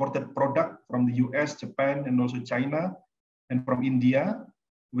by imported product from the US, Japan, and also China, and from India,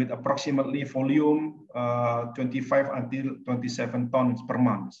 with approximately volume 25 until 27 tons per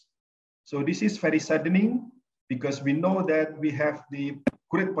month. So this is very saddening because we know that we have the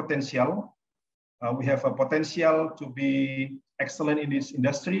great potential. We have a potential to be excellent in this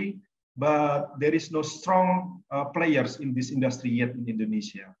industry, but there is no strong players in this industry yet in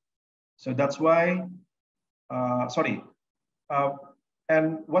Indonesia. So that's why,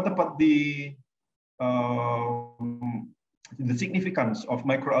 and what about the significance of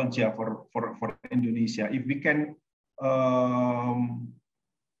microalgae for Indonesia? If we can,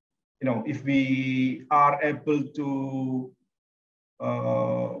 if we are able to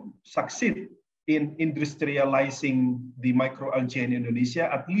succeed in industrializing the microalgae in Indonesia,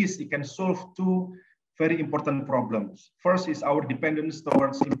 at least it can solve two very important problems. First is our dependence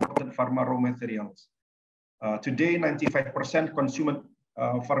towards imported pharma raw materials. Today, 95% consumer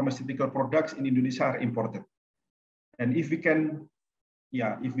pharmaceutical products in Indonesia are imported. And if we can,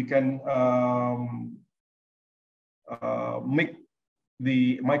 make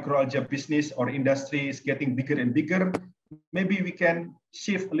the microalgae business or industry is getting bigger and bigger, maybe we can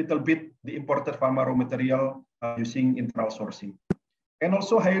shift a little bit the imported pharma raw material using internal sourcing. And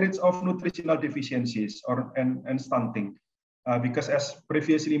also high rates of nutritional deficiencies and stunting. Because as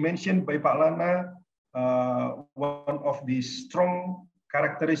previously mentioned by Pak Lana, one of the strong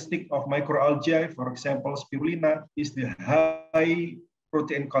characteristic of microalgae, for example, spirulina, is the high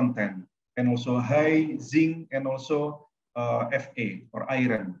protein content and also high zinc and also Fa or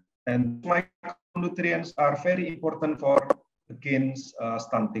iron. And micronutrients are very important for against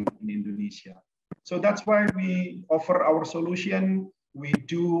stunting in Indonesia. So that's why we offer our solution. We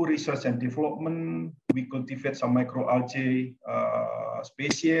do research and development. We cultivate some microalgae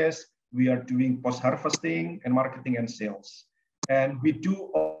species. We are doing post-harvesting and marketing and sales. And we do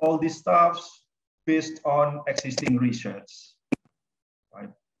all these stuff based on existing research.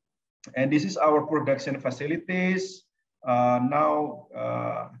 Right? And this is our production facilities. Now,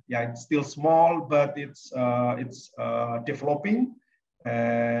 it's still small, but it's developing.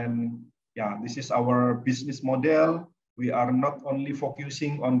 And this is our business model. We are not only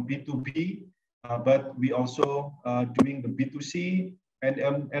focusing on B2B, but we also doing the B2C,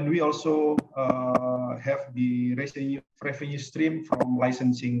 and we also have the revenue stream from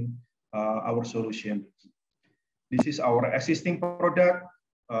licensing our solution. This is our existing product,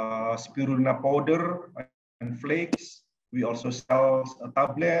 spirulina powder and flakes. We also sell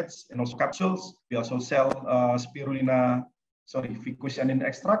tablets and also capsules. We also sell ficus annin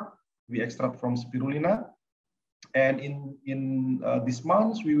extract. We extract from spirulina. And in this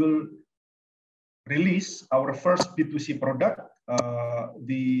month, we will release our first B2C product,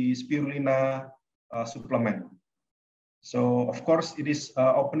 the spirulina supplement. So, of course, it is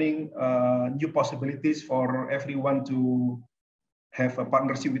opening new possibilities for everyone to have a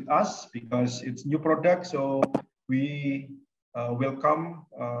partnership with us because it's new product. So we welcome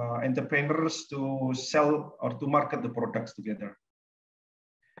entrepreneurs to sell or to market the products together.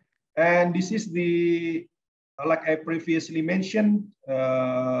 And this is the, like I previously mentioned,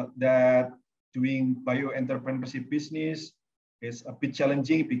 that doing bio-entrepreneurship business is a bit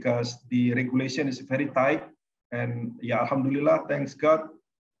challenging because the regulation is very tight. And alhamdulillah, thanks God,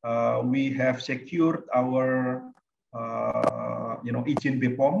 we have secured our izin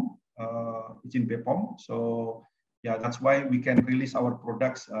BPOM, So that's why we can release our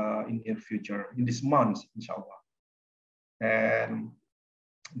products in near future, in this month, inshallah. And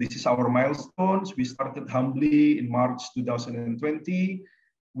this is our milestones. We started humbly in March 2020.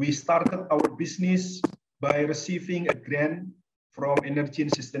 We started our business by receiving a grant from Energy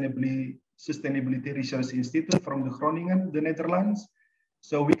and Sustainability Research Institute from the Groningen, the Netherlands.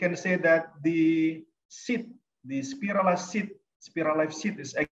 So we can say that the seed, the Spiralife seed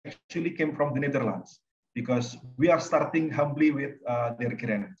is actually came from the Netherlands because we are starting humbly with their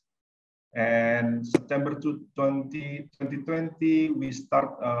grant. And September 2020, we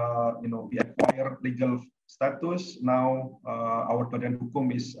start, we acquire legal status. Now our badan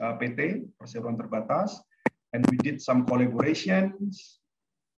hukum is PT, Perseroan Terbatas, and we did some collaborations.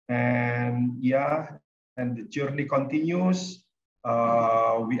 And and the journey continues.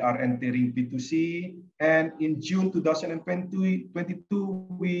 We are entering B2C, and in June 2022,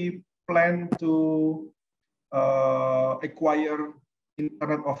 we plan to acquire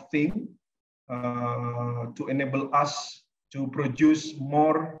Internet of Things to enable us to produce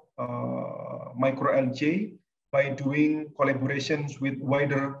more microalgae by doing collaborations with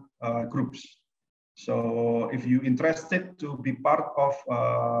wider groups. So if you're interested to be part of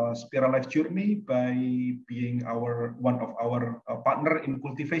Spiralife journey by being one of our partner in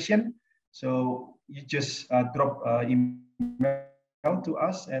cultivation, so you just drop email to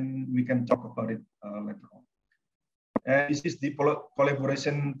us and we can talk about it later on. And this is the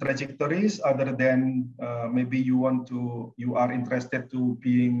collaboration trajectories. Other than maybe you are interested to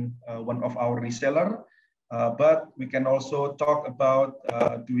being one of our reseller. But we can also talk about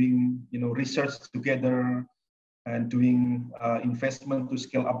doing research together and doing investment to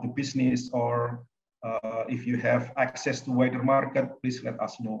scale up the business, or if you have access to wider market, please let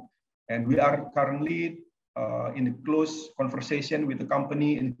us know. And we are currently in a close conversation with a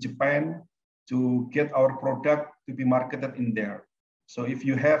company in Japan to get our product to be marketed in there. So if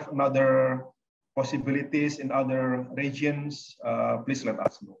you have another possibilities in other regions, please let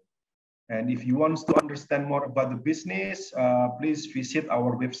us know. And if you want to understand more about the business, please visit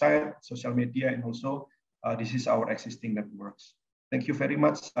our website, social media, and also this is our existing networks. Thank you very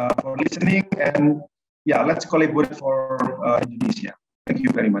much for listening. And yeah, let's collaborate for Indonesia. Thank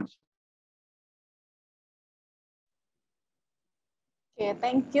you very much. Okay,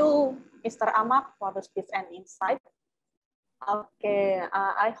 thank you, Mr. Amak, for the speech and insight. Okay,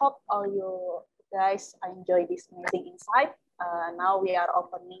 I hope all you guys enjoy this amazing insight. Now we are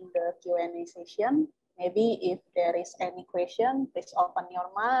opening the Q&A session. Maybe if there is any question, please open your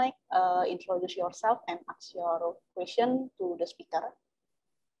mic, introduce yourself, and ask your question to the speaker.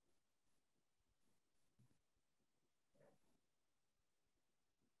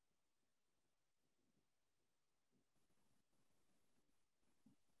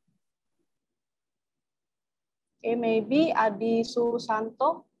 Okay, maybe Adi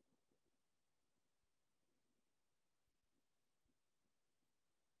Susanto.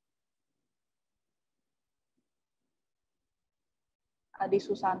 Adi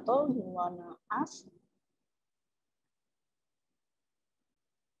Susanto, you wanna ask?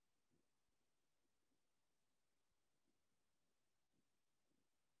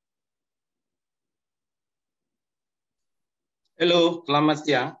 Halo, selamat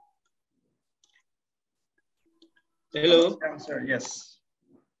siang. Halo. Sir, yes.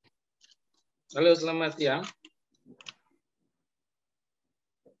 Halo, selamat siang.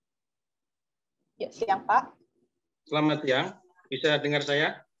 Ya, siang, Pak. Selamat siang. Bisa dengar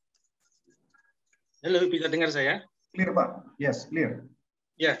saya? Halo, bisa dengar saya? Clear, Pak. Yes, clear.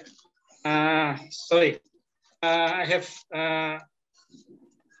 Yeah. Sorry. I have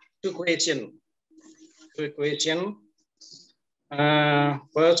two questions.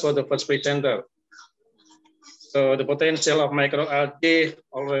 First, for the first presenter. So the potential of microalgae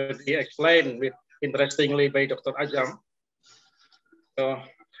already explained with interestingly by Dr. Ajam. So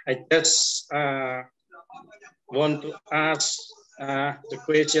I just want to ask the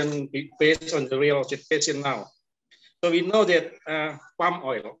question based on the real situation now. So we know that palm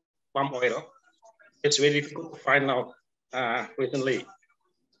oil, it's very difficult to find out recently.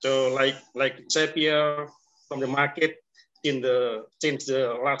 So like disappear from the market since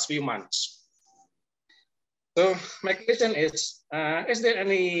the last few months. So my question is there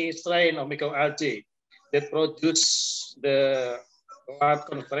any strain of microalgae that produce the large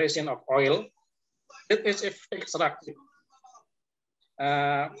concentration of oil that is extracted,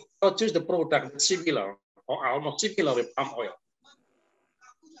 produce the product similar or almost similar with palm oil?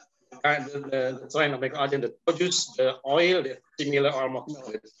 The strain of microalgae that produce the oil that similar or almost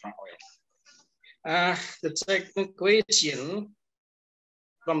similar with palm oil. The second question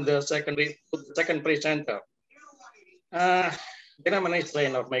from the second presenter. There are many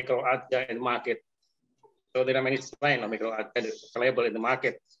strains of microalgae in the market. So there are many strains of microalgae available in the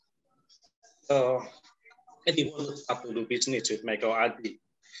market. So if you want to start to do business with microalgae,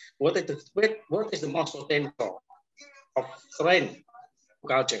 what is the most potential of strain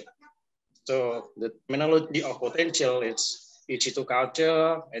culture? So the terminology of potential is in-situ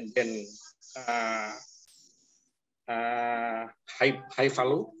culture, and then high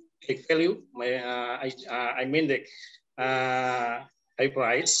value. I mean the high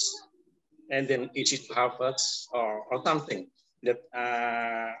price, and then easy to harvest or something that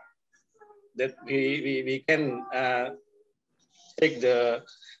that we can take the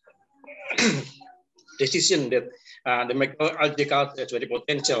decision that the microalgae culture is very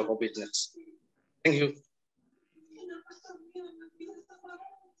potential for business. Thank you.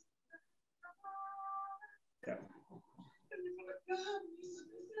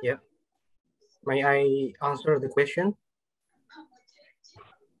 Yeah. May I answer the question?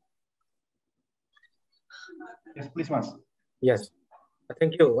 Yes, please, Mas. Yes.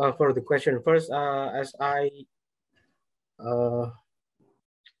 Thank you for the question. First, as I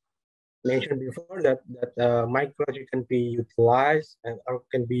mentioned before that microalgae can be utilized and or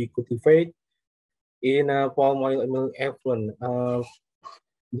can be cultivated in palm oil milling effluent.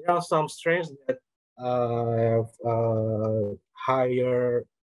 There are some strains that have higher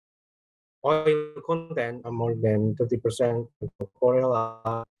oil content, more than 30%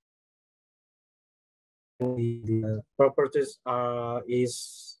 chlorella. The properties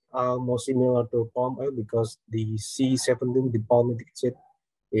is almost similar to palm oil because the C17, the palmitic acid,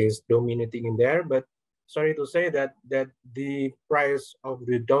 is dominating in there. But sorry to say that the price of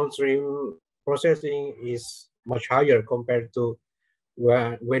the downstream processing is much higher compared to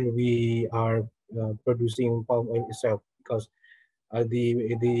when we are producing palm oil itself, because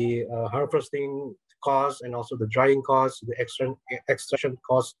the harvesting costs and also the drying costs, the extraction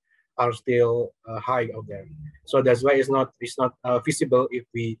costs are still high out there. So that's why it's not feasible if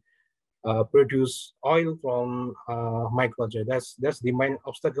we produce oil from microalgae. That's the main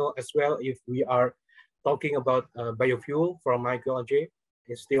obstacle as well. If we are talking about biofuel from microalgae,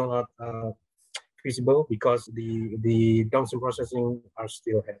 it's still not feasible because the downstream processing are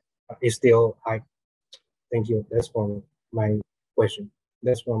still is still high. Thank you. That's for my question.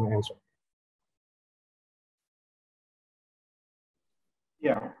 That's for my answer.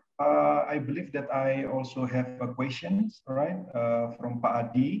 Yeah, I believe that I also have a questions, all right, from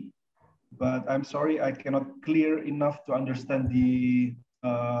Pak Adi, but I'm sorry I cannot clear enough to understand the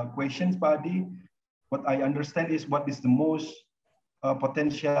questions, Pak Adi. What I understand is what is the most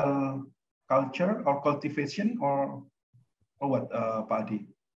potential culture or cultivation or what, Pak Adi?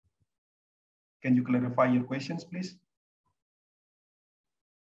 Can you clarify your questions, please?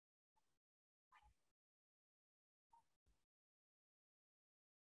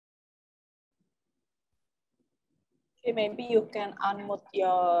 Okay, maybe you can unmute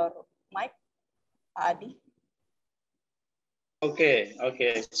your mic, Adi. Okay,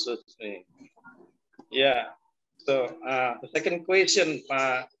 excuse me. Yeah. So the second question,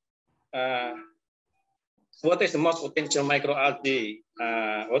 what is the most potential microalgae?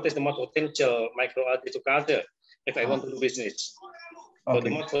 What is the most potential microalgae to culture if I want to do business? Okay. So the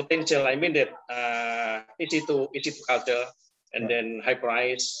most potential, I mean that easy to culture, and then high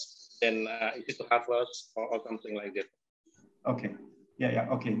price, then easy to harvest or something like that. Okay. Yeah.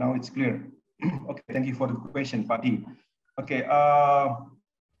 Okay. Now it's clear. Okay. Thank you for the question, Padi. Okay.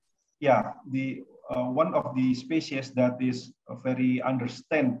 Yeah. The one of the species that is very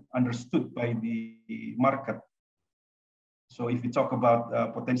understood by the market. So if we talk about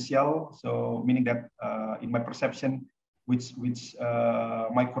potential, so meaning that in my perception, which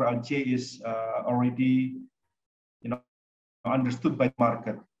microalgae is already understood by the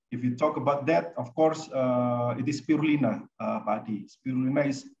market. If you talk about that, of course, it is spirulina, Padi. Spirulina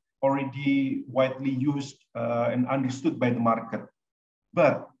is already widely used and understood by the market,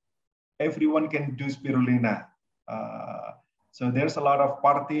 but everyone can do spirulina. So there's a lot of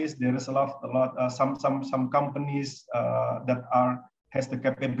parties. There is some companies that has the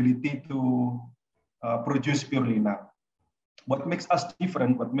capability to produce spirulina. What makes us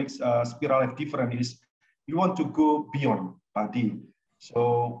different? What makes Spiralife different is we want to go beyond, Padi.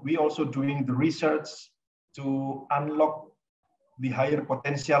 So we also doing the research to unlock the higher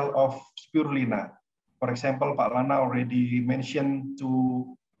potential of spirulina. For example, Pak Lana already mentioned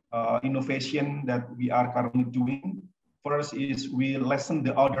two innovation that we are currently doing. First is we lessen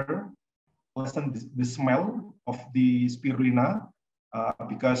the odor, lessen the smell of the spirulina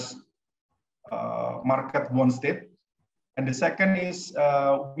because market wants it. And the second is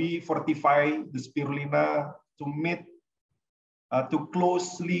we fortify the spirulina to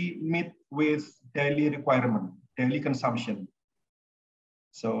closely meet with daily requirement, daily consumption.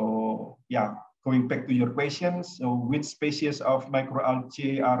 So yeah, going back to your questions, so which species of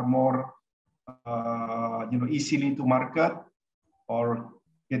microalgae are more easily to market or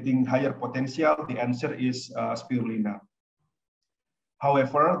getting higher potential? The answer is spirulina.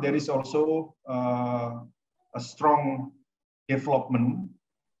 However, there is also a strong development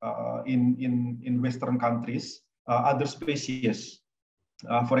in Western countries. Other species.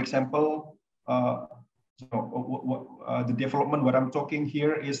 For example, the development, what I'm talking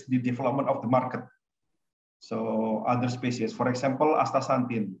here is the development of the market. So other species, for example,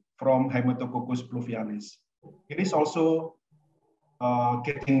 astaxanthin from Haematococcus pluvialis. It is also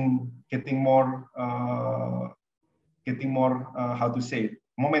getting more how to say it,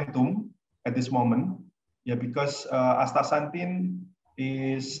 momentum at this moment. Yeah, because astaxanthin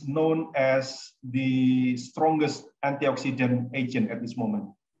is known as the strongest antioxidant agent at this moment.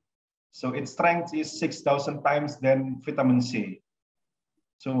 So its strength is 6,000 times than vitamin C.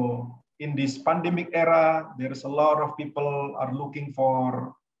 So in this pandemic era, there is a lot of people are looking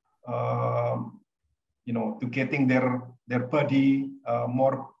for to getting their body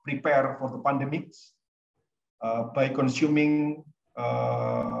more prepared for the pandemics by consuming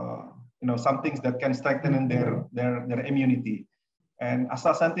some things that can strengthen their immunity, and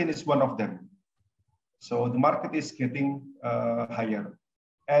astaxanthin is one of them. So the market is getting higher.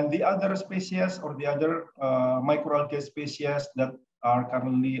 And the other species or the other microalgae species that are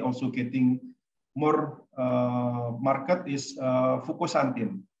currently also getting more market is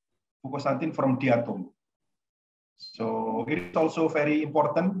fucosanthin from diatom. So it is also very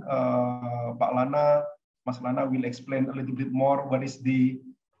important. Mas Lana will explain a little bit more what is the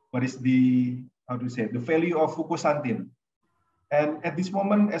how to say, the value of fucosanthin. And at this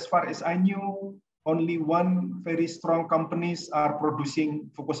moment, as far as I knew, only one very strong companies are producing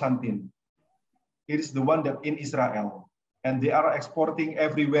fucosanthin. It is the one that in Israel, and they are exporting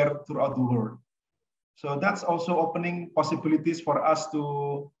everywhere throughout the world. So that's also opening possibilities for us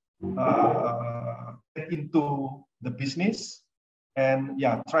to get into the business and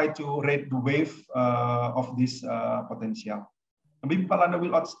try to ride the wave of this potential. Maybe Pak Lana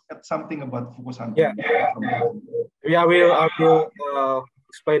will add something about fucosanthin. I will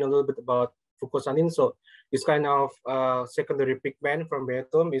explain a little bit about fucosanthin. So this kind of secondary pigment from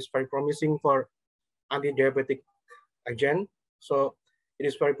biatom is very promising for anti-diabetic agent. So it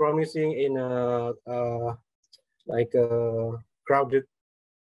is very promising in like a crowded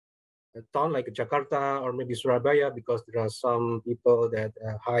town like Jakarta or maybe Surabaya, because there are some people that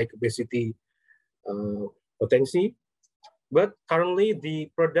high obesity potency. But currently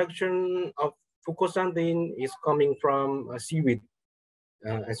the production of fucosanthin is coming from seaweed.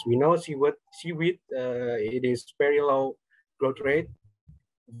 As we know, seaweed it is very low growth rate.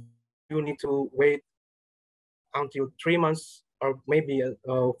 You need to wait until 3 months or maybe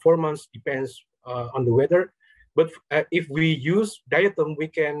 4 months, depends on the weather. But if we use diatom,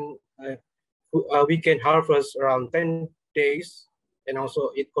 we can harvest around 10 days, and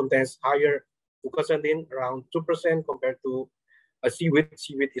also it contains higher fucosanthin, around 2% compared to a seaweed.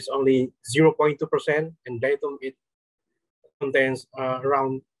 Seaweed is only 0.2%, and diatom it contains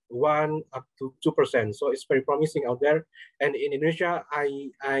around 1 up to 2%. So it's very promising out there. And in Indonesia,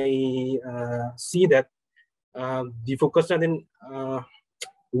 I see that the fucosanthin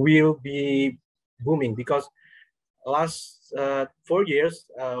will be booming, because last 4 years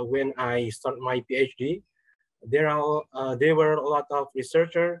when I started my PhD, there were a lot of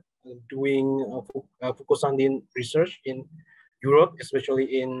researchers doing fucosanthin research in Europe,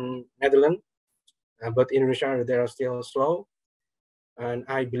 especially in Netherlands, but in Indonesia they are still slow. And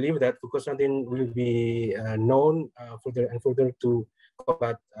I believe that fucosanthin will be known further and further to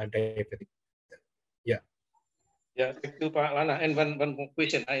combat diabetes. Yeah, thank you, Pak Lana. And one more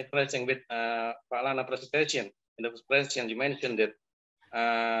question I interesting with Pak Lana presentation. In the presentation, you mentioned that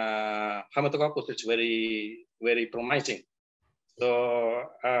Haematococcus is very, very promising. So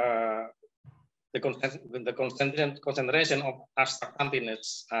the concentration of astaxanthin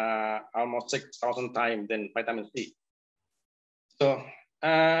is almost 6,000 times than vitamin C. So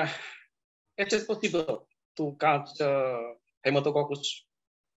is it possible to culture Haematococcus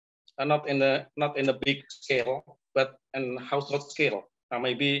not in the big scale, but in household scale?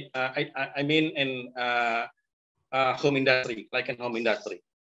 Maybe I mean in home industry, like in home industry.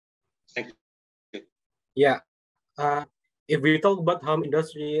 Thank you. Yeah, if we talk about home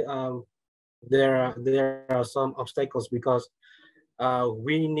industry, there are some obstacles, because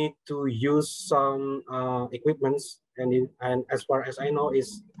we need to use some equipments, and as far as I know,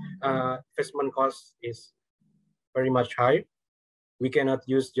 is investment cost is very much high. We cannot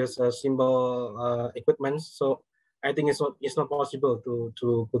use just a simple equipment. So I think it's not possible to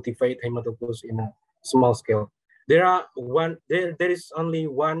cultivate Haematococcus in a small scale. There is only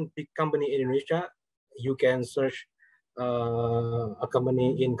one big company in Indonesia. You can search a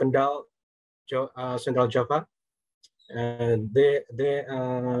company in Kendal, Central Java. The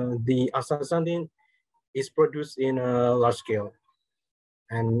astaxanthin is produced in a large scale,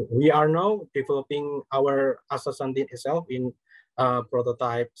 and we are now developing our astaxanthin itself in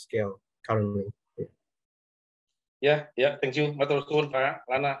prototype scale currently. Ya, thank you, matur suwun Pak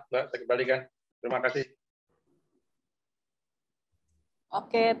Lana, Mbak, saya kembalikan. Terima kasih.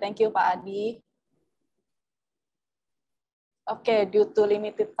 Okay, thank you Pak Adi. Okay, due to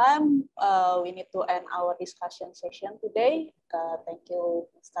limited time, we need to end our discussion session today. Thank you,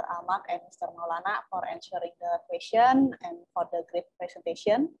 Mr. Amak and Mr. Maulana, for answering the question and for the great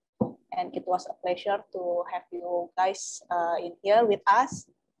presentation. And it was a pleasure to have you guys in here with us.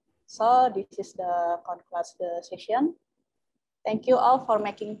 So this is the conclude the session. Thank you all for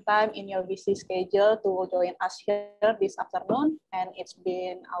making time in your busy schedule to join us here this afternoon. And it's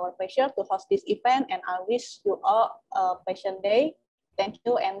been our pleasure to host this event, and I wish you all a pleasant day. Thank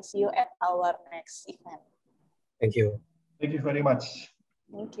you and see you at our next event. Thank you. Thank you very much.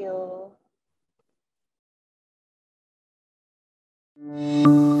 Thank you.